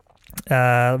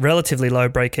 Relatively low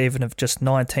break-even of just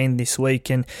 19 this week.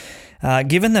 And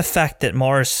given the fact that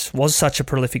Morris was such a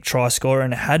prolific try scorer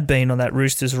and had been on that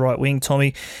Roosters right wing,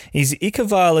 Tommy, is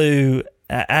Ikuvalu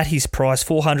at his price,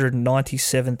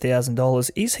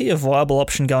 $497,000. Is he a viable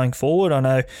option going forward? I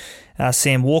know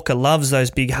Sam Walker loves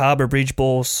those big Harbour Bridge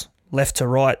balls left to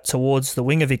right towards the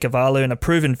wing of Ikuvalu, and a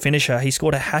proven finisher. He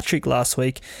scored a hat-trick last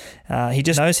week. He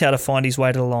just knows how to find his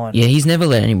way to the line. Yeah, he's never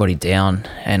let anybody down,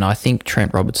 and I think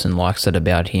Trent Robertson likes it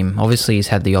about him. Obviously, he's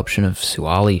had the option of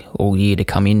Suaalii all year to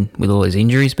come in with all his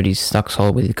injuries, but he's stuck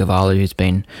solid with Ikuvalu, who's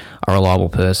been a reliable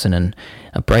person, and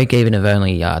a break-even of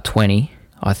only 20.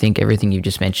 I think everything you've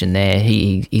just mentioned there,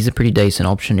 he's a pretty decent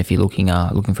option if you're looking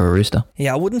for a Rooster.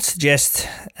 Yeah, I wouldn't suggest...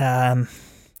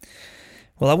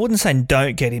 I wouldn't say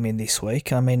don't get him in this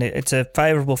week. I mean, it's a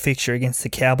favourable fixture against the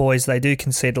Cowboys. They do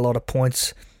concede a lot of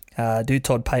points, do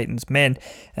Todd Payton's men.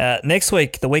 Next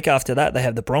week, the week after that, they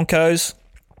have the Broncos.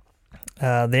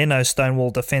 They're no Stonewall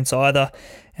defence either.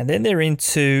 And then they're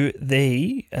into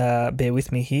the, bear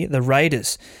with me here, the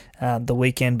Raiders, the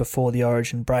weekend before the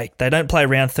Origin break. They don't play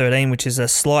round 13, which is a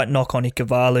slight knock on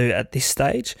Ikuvalu at this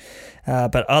stage.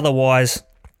 But otherwise,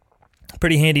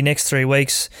 pretty handy next 3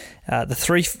 weeks. The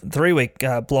three-week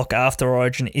block after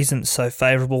Origin isn't so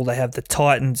favourable. They have the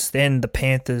Titans, then the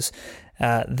Panthers,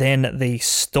 then the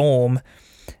Storm.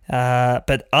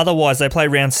 But otherwise, they play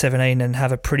round 17 and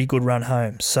have a pretty good run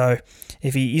home. So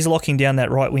if he is locking down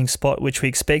that right wing spot, which we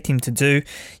expect him to do,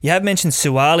 you have mentioned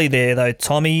Suaalii there, though,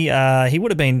 Tommy. He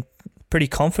would have been pretty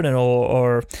confident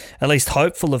or at least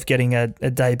hopeful of getting a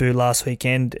debut last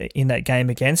weekend in that game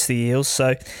against the Eels.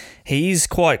 So he is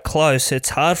quite close.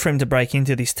 It's hard for him to break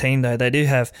into this team, though. They do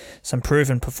have some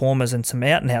proven performers and some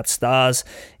out-and-out stars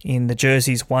in the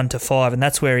jerseys 1 to 5, and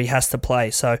that's where he has to play.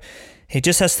 So he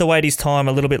just has to wait his time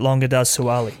a little bit longer, does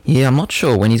Suaalii. Yeah, I'm not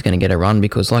sure when he's going to get a run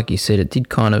because, like you said, it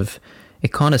kind of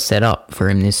set up for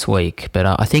him this week. But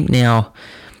I think now,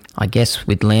 I guess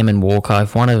with Lamb and Walker,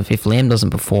 if Lamb doesn't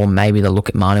perform, maybe they'll look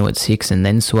at Manu at 6 and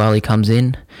then Suaalii comes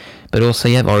in. But also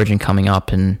you have Origin coming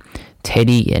up and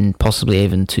Teddy and possibly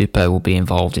even Tupou will be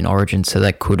involved in Origin, so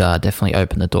that could definitely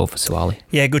open the door for Suaalii.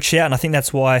 Yeah, good shout, and I think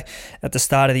that's why at the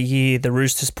start of the year the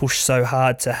Roosters pushed so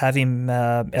hard to have him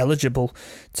eligible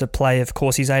to play. Of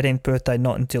course, his 18th birthday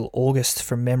not until August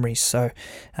from memory, so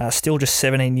still just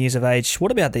 17 years of age.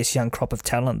 What about this young crop of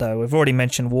talent, though? We've already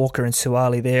mentioned Walker and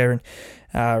Suaalii there, and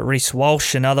Reece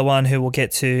Walsh, another one who we'll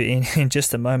get to in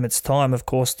just a moment's time. Of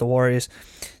course, the Warriors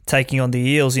taking on the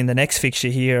Eels in the next fixture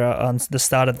here on the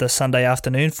start of the Sunday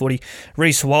afternoon footy.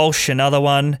 Reece Walsh, another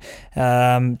one.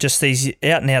 Just these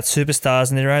out-and-out superstars,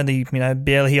 and they're only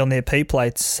barely on their P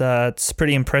plates. It's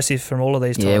pretty impressive from all of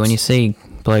these types. Yeah, when you see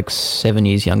blokes 7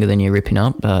 years younger than you ripping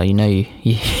up,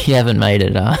 you haven't made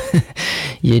it.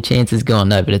 Your chance is gone.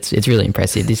 No, but it's really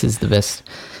impressive. This is the best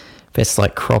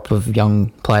like crop of young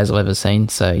players I've ever seen.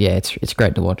 So yeah, it's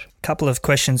great to watch. Couple of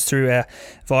questions via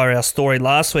our story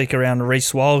last week around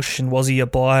Reece Walsh, and was he a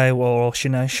buy, or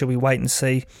should we wait and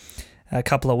see a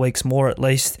couple of weeks more at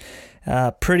least?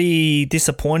 Pretty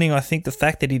disappointing, I think, the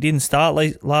fact that he didn't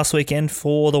start last weekend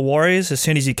for the Warriors. As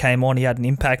soon as he came on, he had an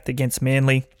impact against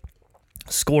Manly.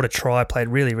 Scored a try, played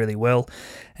really, really well,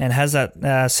 and has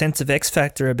that sense of X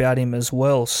factor about him as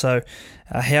well. So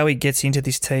how he gets into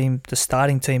this team, the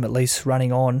starting team at least,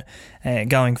 running on and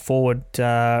going forward,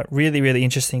 really, really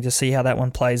interesting to see how that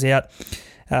one plays out.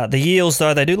 The Eels,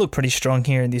 though, they do look pretty strong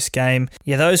here in this game.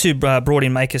 Yeah, those who brought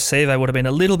in Maika Sivo would have been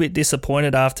a little bit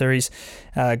disappointed after his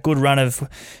good run of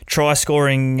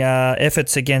try-scoring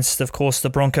efforts against, of course,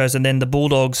 the Broncos and then the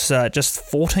Bulldogs. Just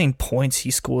 14 points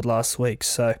he scored last week.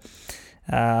 So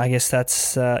I guess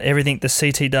that's everything the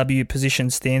CTW position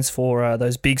stands for,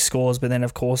 those big scores, but then,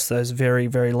 of course, those very,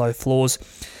 very low floors.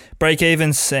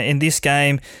 Break-evens in this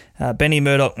game, Benny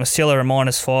Murdoch, Masilla a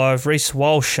 -5, Reece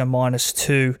Walsh a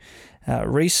 -2.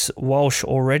 Reece Walsh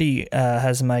already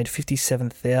has made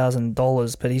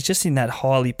 $57,000, but he's just in that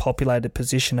highly populated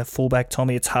position of fullback,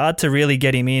 Tommy. It's hard to really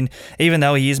get him in, even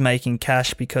though he is making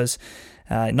cash, because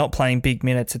not playing big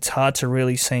minutes, it's hard to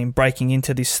really see him breaking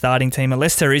into this starting team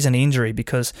unless there is an injury,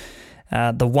 because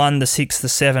the 1, the 6, the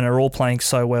 7 are all playing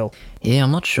so well. Yeah,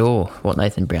 I'm not sure what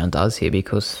Nathan Brown does here,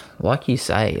 because, like you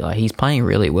say, he's playing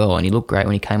really well, and he looked great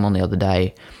when he came on the other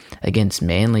day against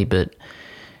Manly, but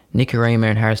Nikorima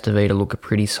and Harris DeVita look a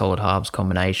pretty solid halves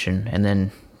combination, and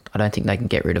then I don't think they can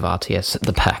get rid of RTS at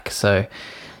the back. So,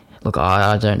 look,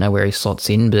 I don't know where he slots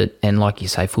in, and like you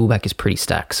say, fullback is pretty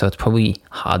stacked, so it's probably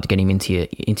hard to get him into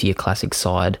your classic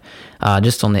side.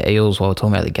 Just on the Eels, while we're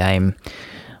talking about the game,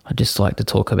 I'd just like to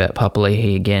talk about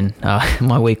Papali'i again.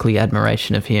 My weekly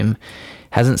admiration of him.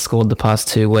 Hasn't scored the past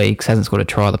 2 weeks, hasn't scored a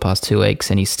try the past 2 weeks,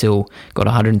 and he's still got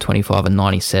 125 and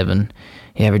 97.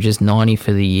 He averages 90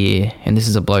 for the year, and this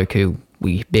is a bloke who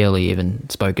we barely even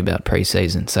spoke about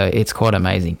pre-season, so it's quite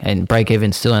amazing. And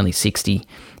break-even's still only 60.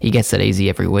 He gets that easy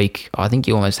every week. I think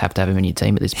you almost have to have him in your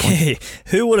team at this point.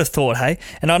 Who would have thought, hey?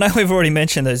 And I know we've already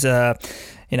mentioned those, the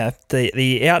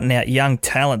out-and-out young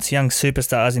talents, young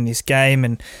superstars in this game,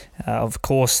 and of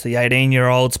course the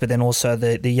 18-year-olds, but then also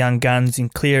the young guns in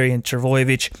Cleary and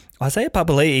Travojevic. Isaiah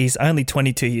Papali'i is only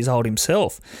 22 years old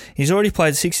himself. He's already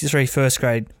played 63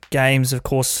 first-grade games, of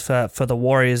course, for the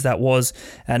Warriors. That was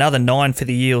another 9 for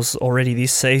the Eels already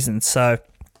this season. So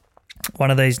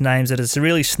one of these names that has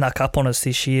really snuck up on us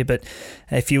this year. But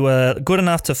if you were good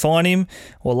enough to find him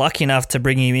or lucky enough to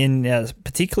bring him in,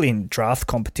 particularly in draft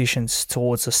competitions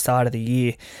towards the start of the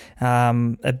year,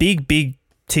 a big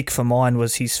tick for mine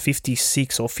was his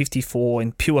 56 or 54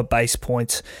 in pure base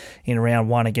points in round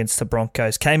 1 against the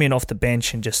Broncos. Came in off the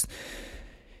bench and just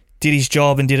did his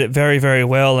job and did it very, very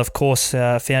well. Of course,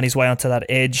 found his way onto that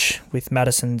edge with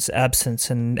Madison's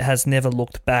absence and has never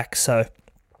looked back. So,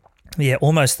 yeah,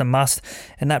 almost a must.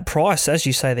 And that price, as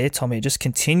you say there, Tommy, it just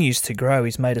continues to grow.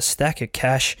 He's made a stack of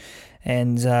cash,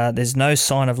 and there's no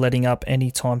sign of letting up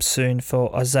anytime soon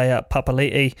for Isaiah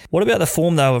Papali'i. What about the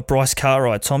form, though, of Bryce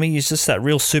Cartwright, Tommy? He's just that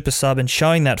real super sub and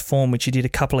showing that form which he did a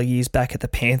couple of years back at the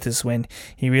Panthers when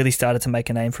he really started to make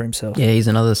a name for himself. Yeah, he's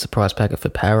another surprise packer for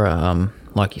Para.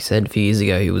 Like you said, a few years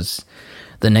ago, he was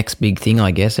the next big thing,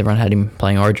 I guess. Everyone had him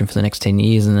playing Origin for the next 10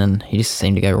 years, and then he just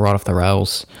seemed to go right off the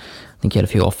rails. I think he had a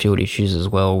few off-field issues as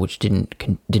well, which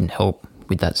didn't help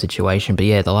with that situation. But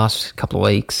yeah, the last couple of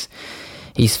weeks,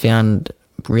 he's found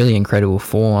really incredible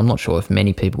form. I'm not sure if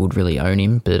many people would really own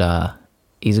him, but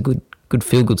he's a good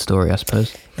feel-good story, I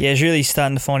suppose. Yeah, he's really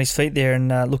starting to find his feet there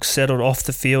and looks settled off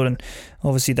the field, and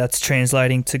obviously that's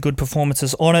translating to good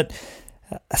performances on it.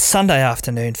 A Sunday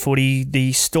afternoon footy,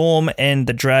 the Storm and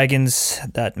the Dragons,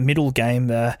 that middle game,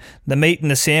 the meat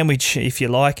and the sandwich, if you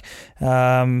like.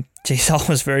 I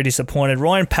was very disappointed.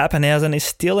 Ryan Papenhuyzen is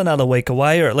still another week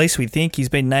away, or at least we think. He's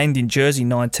been named in jersey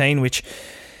 19, which,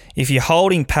 if you're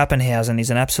holding Papenhuyzen, is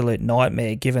an absolute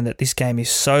nightmare, given that this game is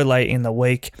so late in the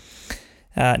week.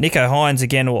 Nicho Hynes,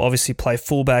 again, will obviously play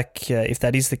fullback if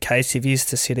that is the case, if he is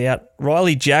to sit out.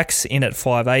 Riley Jacks in at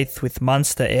 5'8", with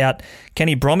Munster out.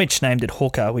 Kenny Bromwich named at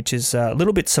hooker, which is a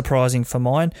little bit surprising for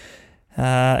mine,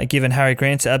 given Harry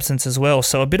Grant's absence as well.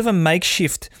 So a bit of a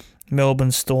makeshift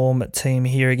Melbourne Storm team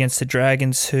here against the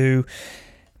Dragons, who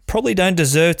probably don't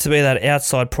deserve to be that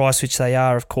outside price, which they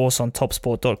are, of course, on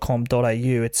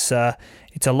topsport.com.au. It's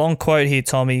a long quote here,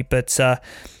 Tommy, but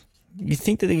you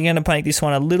think that they're going to make this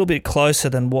one a little bit closer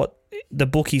than what the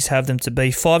bookies have them to be.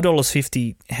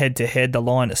 $5.50 head-to-head, the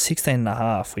line at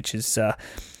 16.5, which is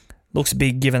looks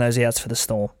big given those outs for the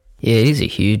Storm. Yeah, it is a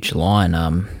huge line.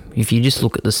 If you just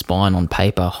look at the spine on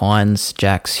paper, Hynes,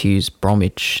 Jacks, Hughes,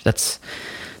 Bromwich, it's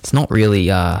not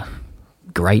really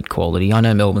great quality. I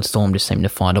know Melbourne Storm just seem to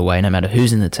find a way no matter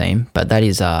who's in the team, but that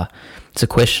is it's a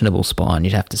questionable spine,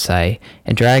 you'd have to say.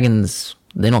 And Dragons,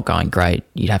 they're not going great.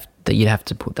 You'd have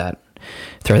to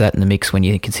throw that in the mix when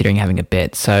you're considering having a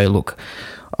bet. So look,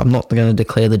 I'm not going to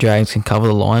declare the Dragons can cover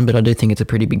the line, but I do think it's a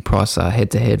pretty big price head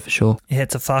to head for sure. Yeah,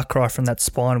 it's a far cry from that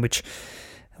spine, which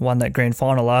won that grand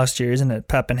final last year, isn't it?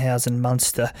 Pappenhausen,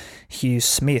 Munster, Hughes,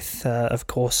 Smith, of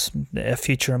course, a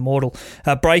future immortal.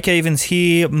 Break-evens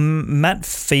here, Matt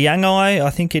Fiangai, I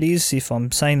think it is. If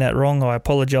I'm saying that wrong, I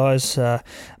apologise.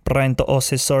 Brian To'o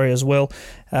says sorry as well.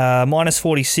 Minus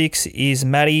 46 is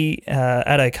Matty.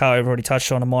 Addo Carr, I've already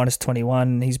touched on, a minus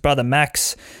 21. His brother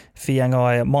Max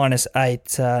Fiangai, minus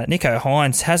 8. Nico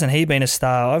Hines, hasn't he been a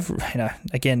star? I've,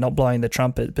 again, not blowing the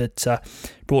trumpet, but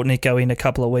brought Nico in a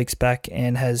couple of weeks back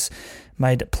and has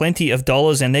made plenty of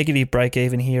dollars, and negative break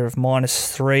even here of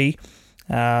minus 3.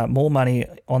 More money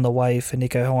on the way for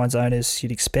Nico Hines owners,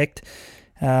 you'd expect.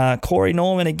 Corey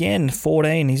Norman again,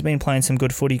 14. He's been playing some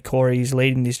good footy, Corey. He's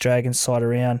leading this Dragons side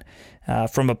around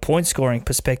from a point scoring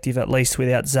perspective, at least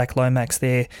without Zach Lomax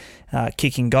there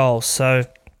kicking goals. So,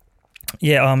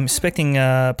 yeah, I'm expecting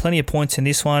plenty of points in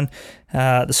this one.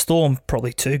 The Storm,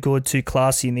 probably too good, too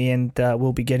classy in the end,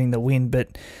 will be getting the win.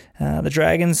 But the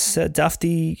Dragons,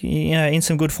 Dufty, in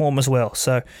some good form as well.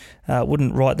 So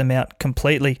wouldn't write them out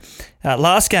completely.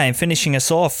 Last game, finishing us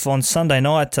off on Sunday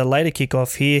night, later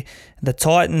kickoff here. The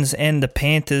Titans and the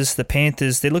Panthers. The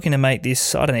Panthers, they're looking to make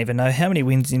this, I don't even know how many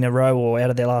wins in a row or out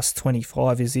of their last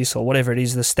 25 is this or whatever it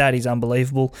is. The stat is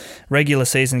unbelievable. Regular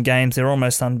season games, they're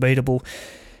almost unbeatable.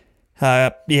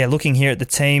 Looking here at the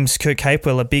teams, Kirk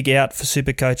Capewell, a big out for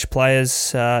Supercoach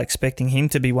players, expecting him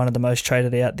to be one of the most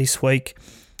traded out this week.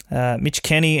 Mitch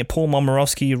Kenny, Paul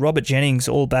Momorowski, Robert Jennings,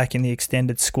 all back in the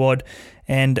extended squad.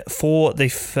 And for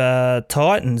the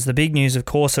Titans, the big news, of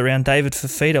course, around David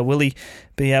Fifita. Will he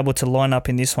be able to line up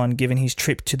in this one, given his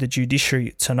trip to the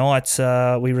judiciary tonight?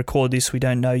 We record this, we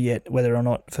don't know yet whether or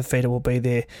not Fifita will be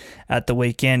there at the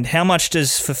weekend. How much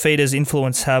does Fifita's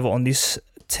influence have on this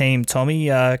team, Tommy?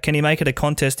 Can he make it a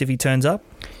contest if he turns up?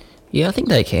 Yeah, I think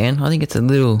they can. I think it's a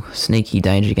little sneaky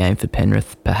danger game for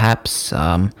Penrith, perhaps.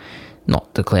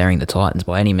 Not declaring the Titans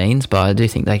by any means, but I do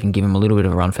think they can give him a little bit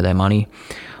of a run for their money.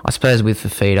 I suppose with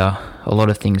Fifita, a lot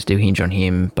of things do hinge on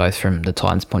him, both from the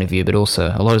Titans' point of view, but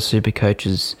also a lot of super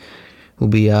coaches will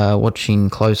be watching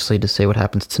closely to see what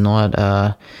happens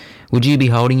tonight. Would you be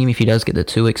holding him if he does get the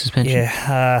 2-week suspension?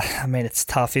 Yeah, it's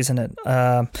tough, isn't it?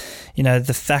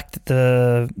 The fact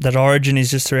that Origin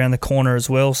is just around the corner as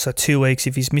well, so 2 weeks,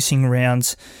 if he's missing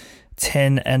rounds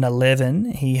 10 and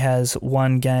 11, he has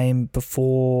one game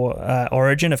before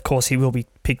Origin. Of course, he will be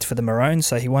picked for the Maroons,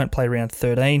 so he won't play round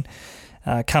 13.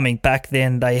 Coming back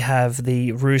then, they have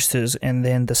the Roosters and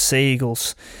then the Sea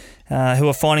Eagles, who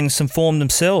are finding some form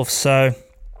themselves. So,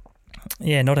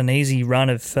 yeah, not an easy run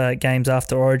of games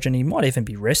after Origin. He might even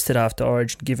be rested after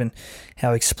Origin, given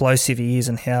how explosive he is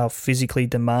and how physically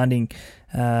demanding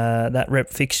that rep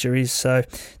fixture is. So,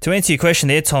 to answer your question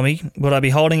there, Tommy, would I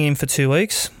be holding him for 2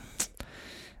 weeks?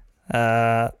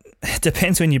 It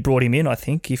depends when you brought him in, I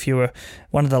think. If you were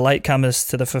one of the latecomers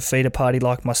to the Fifita party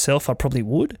like myself, I probably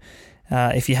would.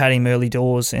 If you had him early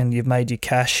doors and you've made your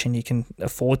cash and you can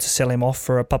afford to sell him off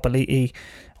for a Papali'i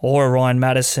or a Ryan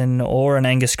Madison or an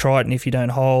Angus Crichton if you don't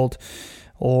hold,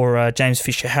 or James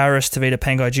Fisher-Harris, Tavita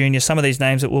Pangai Jr., some of these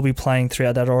names that will be playing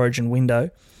throughout that Origin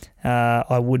window,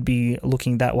 I would be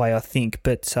looking that way, I think.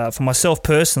 But for myself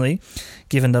personally,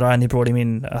 given that I only brought him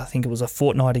in, I think it was a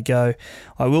fortnight ago,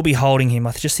 I will be holding him.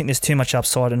 I just think there's too much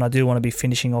upside, and I do want to be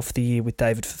finishing off the year with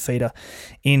David Fifita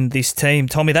in this team.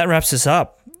 Tommy, that wraps us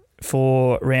up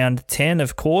for round 10,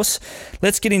 of course.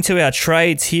 Let's get into our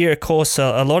trades here. Of course,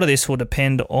 a lot of this will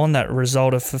depend on that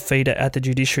result of Fifita at the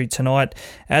judiciary tonight.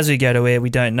 As we go to air,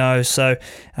 we don't know. So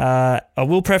I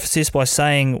will preface this by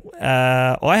saying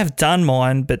I have done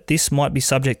mine, but this might be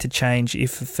subject to change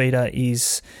if Fifita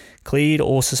is cleared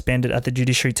or suspended at the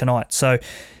judiciary tonight. So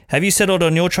have you settled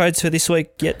on your trades for this week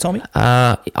yet, Tommy?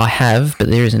 I have, but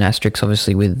there is an asterisk,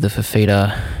 obviously, with the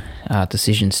Fifita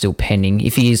decision still pending.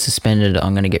 If he is suspended,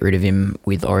 I'm going to get rid of him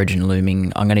with Origin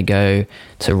looming. I'm going to go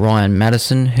to Ryan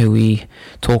Madison, who we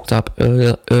talked up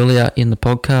earlier in the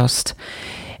podcast.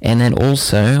 And then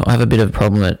also, I have a bit of a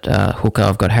problem at hooker.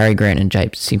 I've got Harry Grant and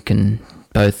James Simpkin.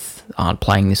 Both aren't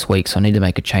playing this week, so I need to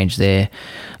make a change there.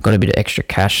 I've got a bit of extra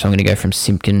cash, so I'm going to go from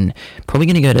Simpkin. Probably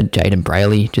going to go to Jaden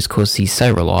Brayley, just because he's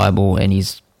so reliable and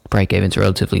his break-even's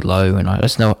relatively low, and I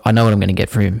know what I'm going to get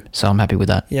from him, so I'm happy with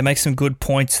that. Yeah, make some good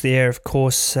points there, of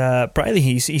course. Brayley,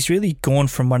 he's really gone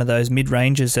from one of those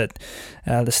mid-ranges at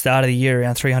the start of the year,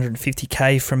 around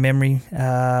 350k from memory,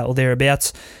 or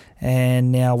thereabouts, and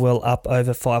now well up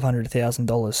over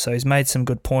 $500,000. So he's made some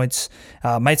good points,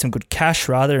 made some good cash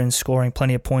rather, and scoring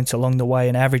plenty of points along the way,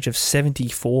 an average of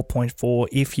 74.4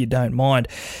 if you don't mind.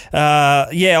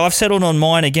 I've settled on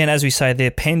mine again, as we say,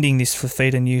 they're pending this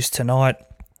Fifita news tonight.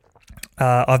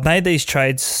 I've made these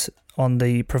trades on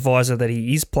the proviso that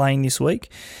he is playing this week.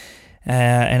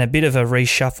 and a bit of a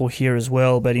reshuffle here as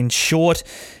well. But in short,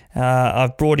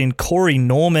 I've brought in Corey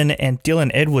Norman and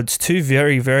Dylan Edwards, two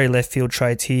very, very left field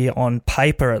trades here on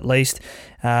paper at least,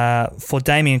 for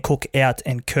Damien Cook out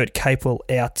and Kurt Capewell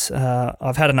out.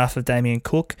 I've had enough of Damien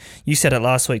Cook. You said it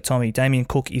last week, Tommy. Damien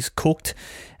Cook is cooked.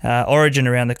 Origin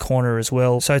around the corner as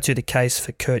well. So too the case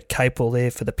for Kurt Capewell there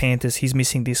for the Panthers. He's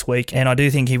missing this week, and I do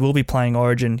think he will be playing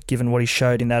Origin given what he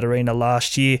showed in that arena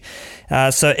last year.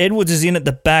 So Edwards is in at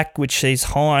the back, which sees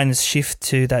Hines shift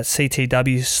to that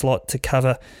CTW slot to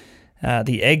cover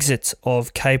the exit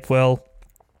of Capewell.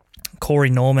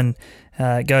 Corey Norman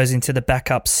goes into the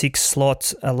backup 6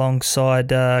 slot alongside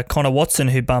Connor Watson,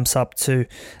 who bumps up to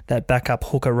that backup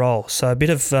hooker role. So a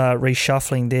bit of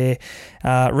reshuffling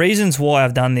there. Reasons why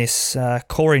I've done this.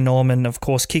 Corey Norman, of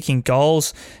course, kicking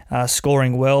goals,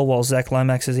 scoring well while Zach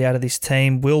Lomax is out of this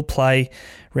team, will play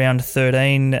round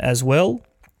 13 as well.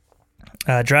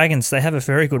 Dragons, they have a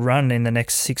very good run in the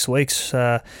next 6 weeks,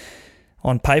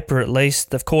 on paper at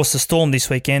least. Of course, the Storm this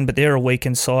weekend, but they're a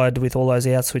weakened side with all those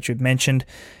outs which we've mentioned.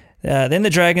 Then the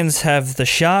Dragons have the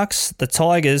Sharks, the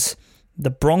Tigers,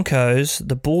 the Broncos,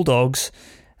 the Bulldogs,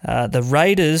 the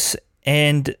Raiders,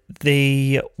 and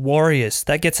the Warriors.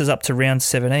 That gets us up to round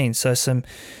 17. So some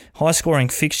high-scoring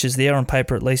fixtures there on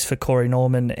paper, at least for Corey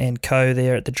Norman and co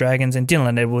there at the Dragons. And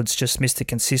Dylan Edwards, just Mr.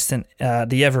 Consistent,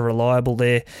 the ever-reliable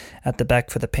there at the back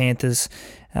for the Panthers.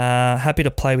 Happy to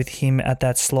play with him at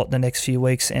that slot the next few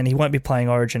weeks, and he won't be playing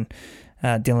Origin.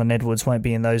 Dylan Edwards won't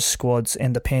be in those squads,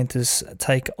 and the Panthers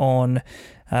take on,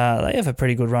 they have a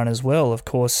pretty good run as well, of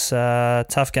course.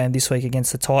 Tough game this week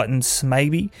against the Titans,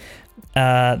 maybe.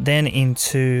 Then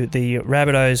into the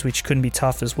Rabbitohs, which couldn't be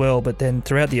tough as well, but then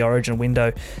throughout the Origin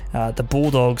window, the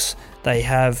Bulldogs, they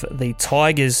have the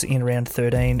Tigers in round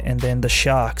 13, and then the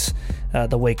Sharks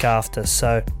the week after.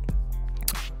 So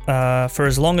for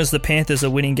as long as the Panthers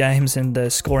are winning games and they're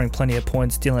scoring plenty of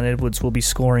points, Dylan Edwards will be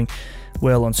scoring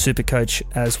well on Supercoach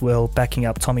as well, backing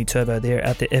up Tommy Turbo there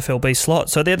at the FLB slot.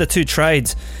 So they're the two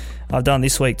trades I've done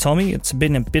this week, Tommy. It's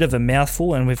been a bit of a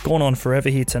mouthful, and we've gone on forever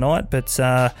here tonight, but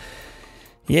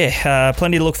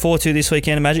plenty to look forward to this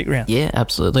weekend in Magic Round. Yeah,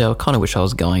 absolutely. I kind of wish I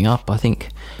was going up. I think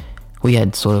we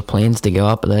had sort of plans to go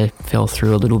up, but they fell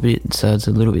through a little bit, so it's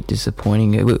a little bit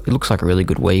disappointing. It looks like a really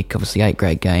good week. Obviously, 8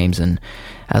 great games, and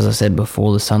as I said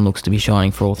before, the sun looks to be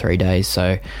shining for all 3 days,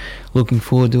 so looking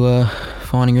forward to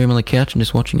finding room on the couch and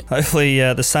just watching it. Hopefully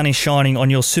the sun is shining on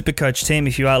your Supercoach team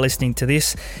if you are listening to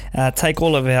this. Take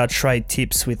all of our trade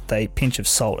tips with a pinch of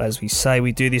salt, as we say.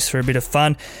 We do this for a bit of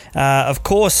fun. Of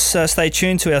course, stay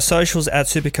tuned to our socials at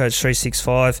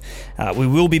Supercoach365. We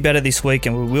will be better this week,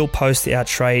 and we will post our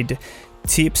trade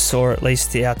tips, or at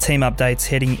least our team updates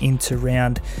heading into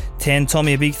round 10.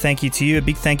 Tommy, a big thank you to you, a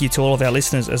big thank you to all of our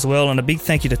listeners as well, and a big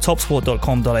thank you to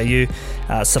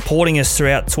topsport.com.au supporting us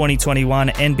throughout 2021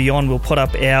 and beyond. We'll put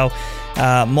up our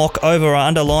mock over or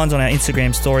underlines on our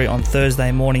Instagram story on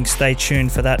Thursday morning. Stay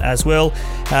tuned for that as well.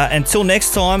 Until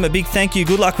next time, a big thank you.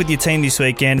 Good luck with your team this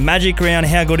weekend. Magic Round,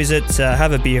 how good is it?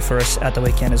 Have a beer for us at the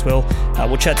weekend as well.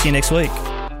 We'll chat to you next week.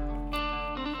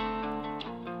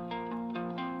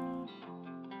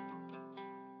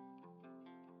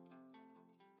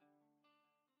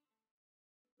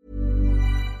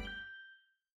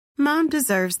 Mom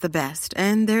deserves the best,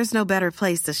 and there's no better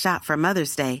place to shop for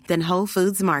Mother's Day than Whole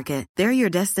Foods Market. They're your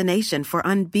destination for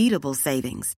unbeatable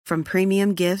savings, from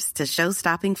premium gifts to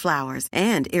show-stopping flowers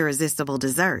and irresistible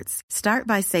desserts. Start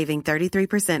by saving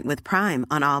 33% with Prime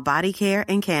on all body care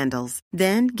and candles.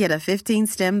 Then get a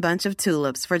 15-stem bunch of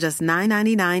tulips for just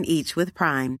 $9.99 each with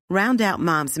Prime. Round out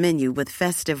Mom's menu with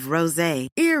festive rosé,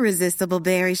 irresistible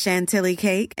berry chantilly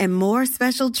cake, and more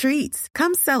special treats.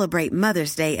 Come celebrate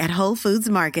Mother's Day at Whole Foods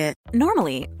Market.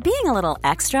 Normally, being a little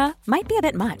extra might be a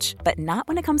bit much, but not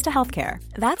when it comes to healthcare.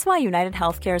 That's why United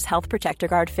Healthcare's Health Protector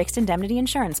Guard fixed indemnity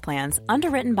insurance plans,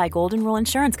 underwritten by Golden Rule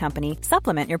Insurance Company,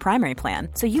 supplement your primary plan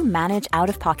so you manage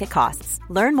out-of-pocket costs.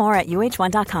 Learn more at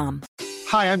UH1.com.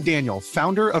 Hi, I'm Daniel,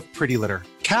 founder of Pretty Litter.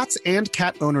 Cats and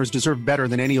cat owners deserve better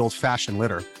than any old-fashioned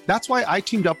litter. That's why I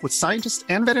teamed up with scientists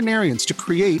and veterinarians to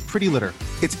create Pretty Litter.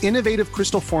 Its innovative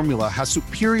crystal formula has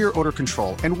superior odor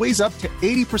control and weighs up to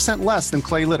 80% less than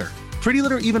clay litter. Pretty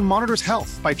Litter even monitors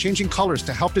health by changing colors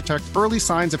to help detect early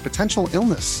signs of potential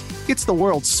illness. It's the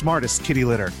world's smartest kitty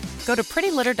litter. Go to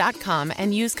prettylitter.com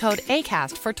and use code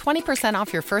ACAST for 20%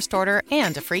 off your first order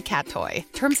and a free cat toy.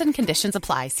 Terms and conditions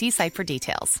apply. See site for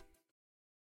details.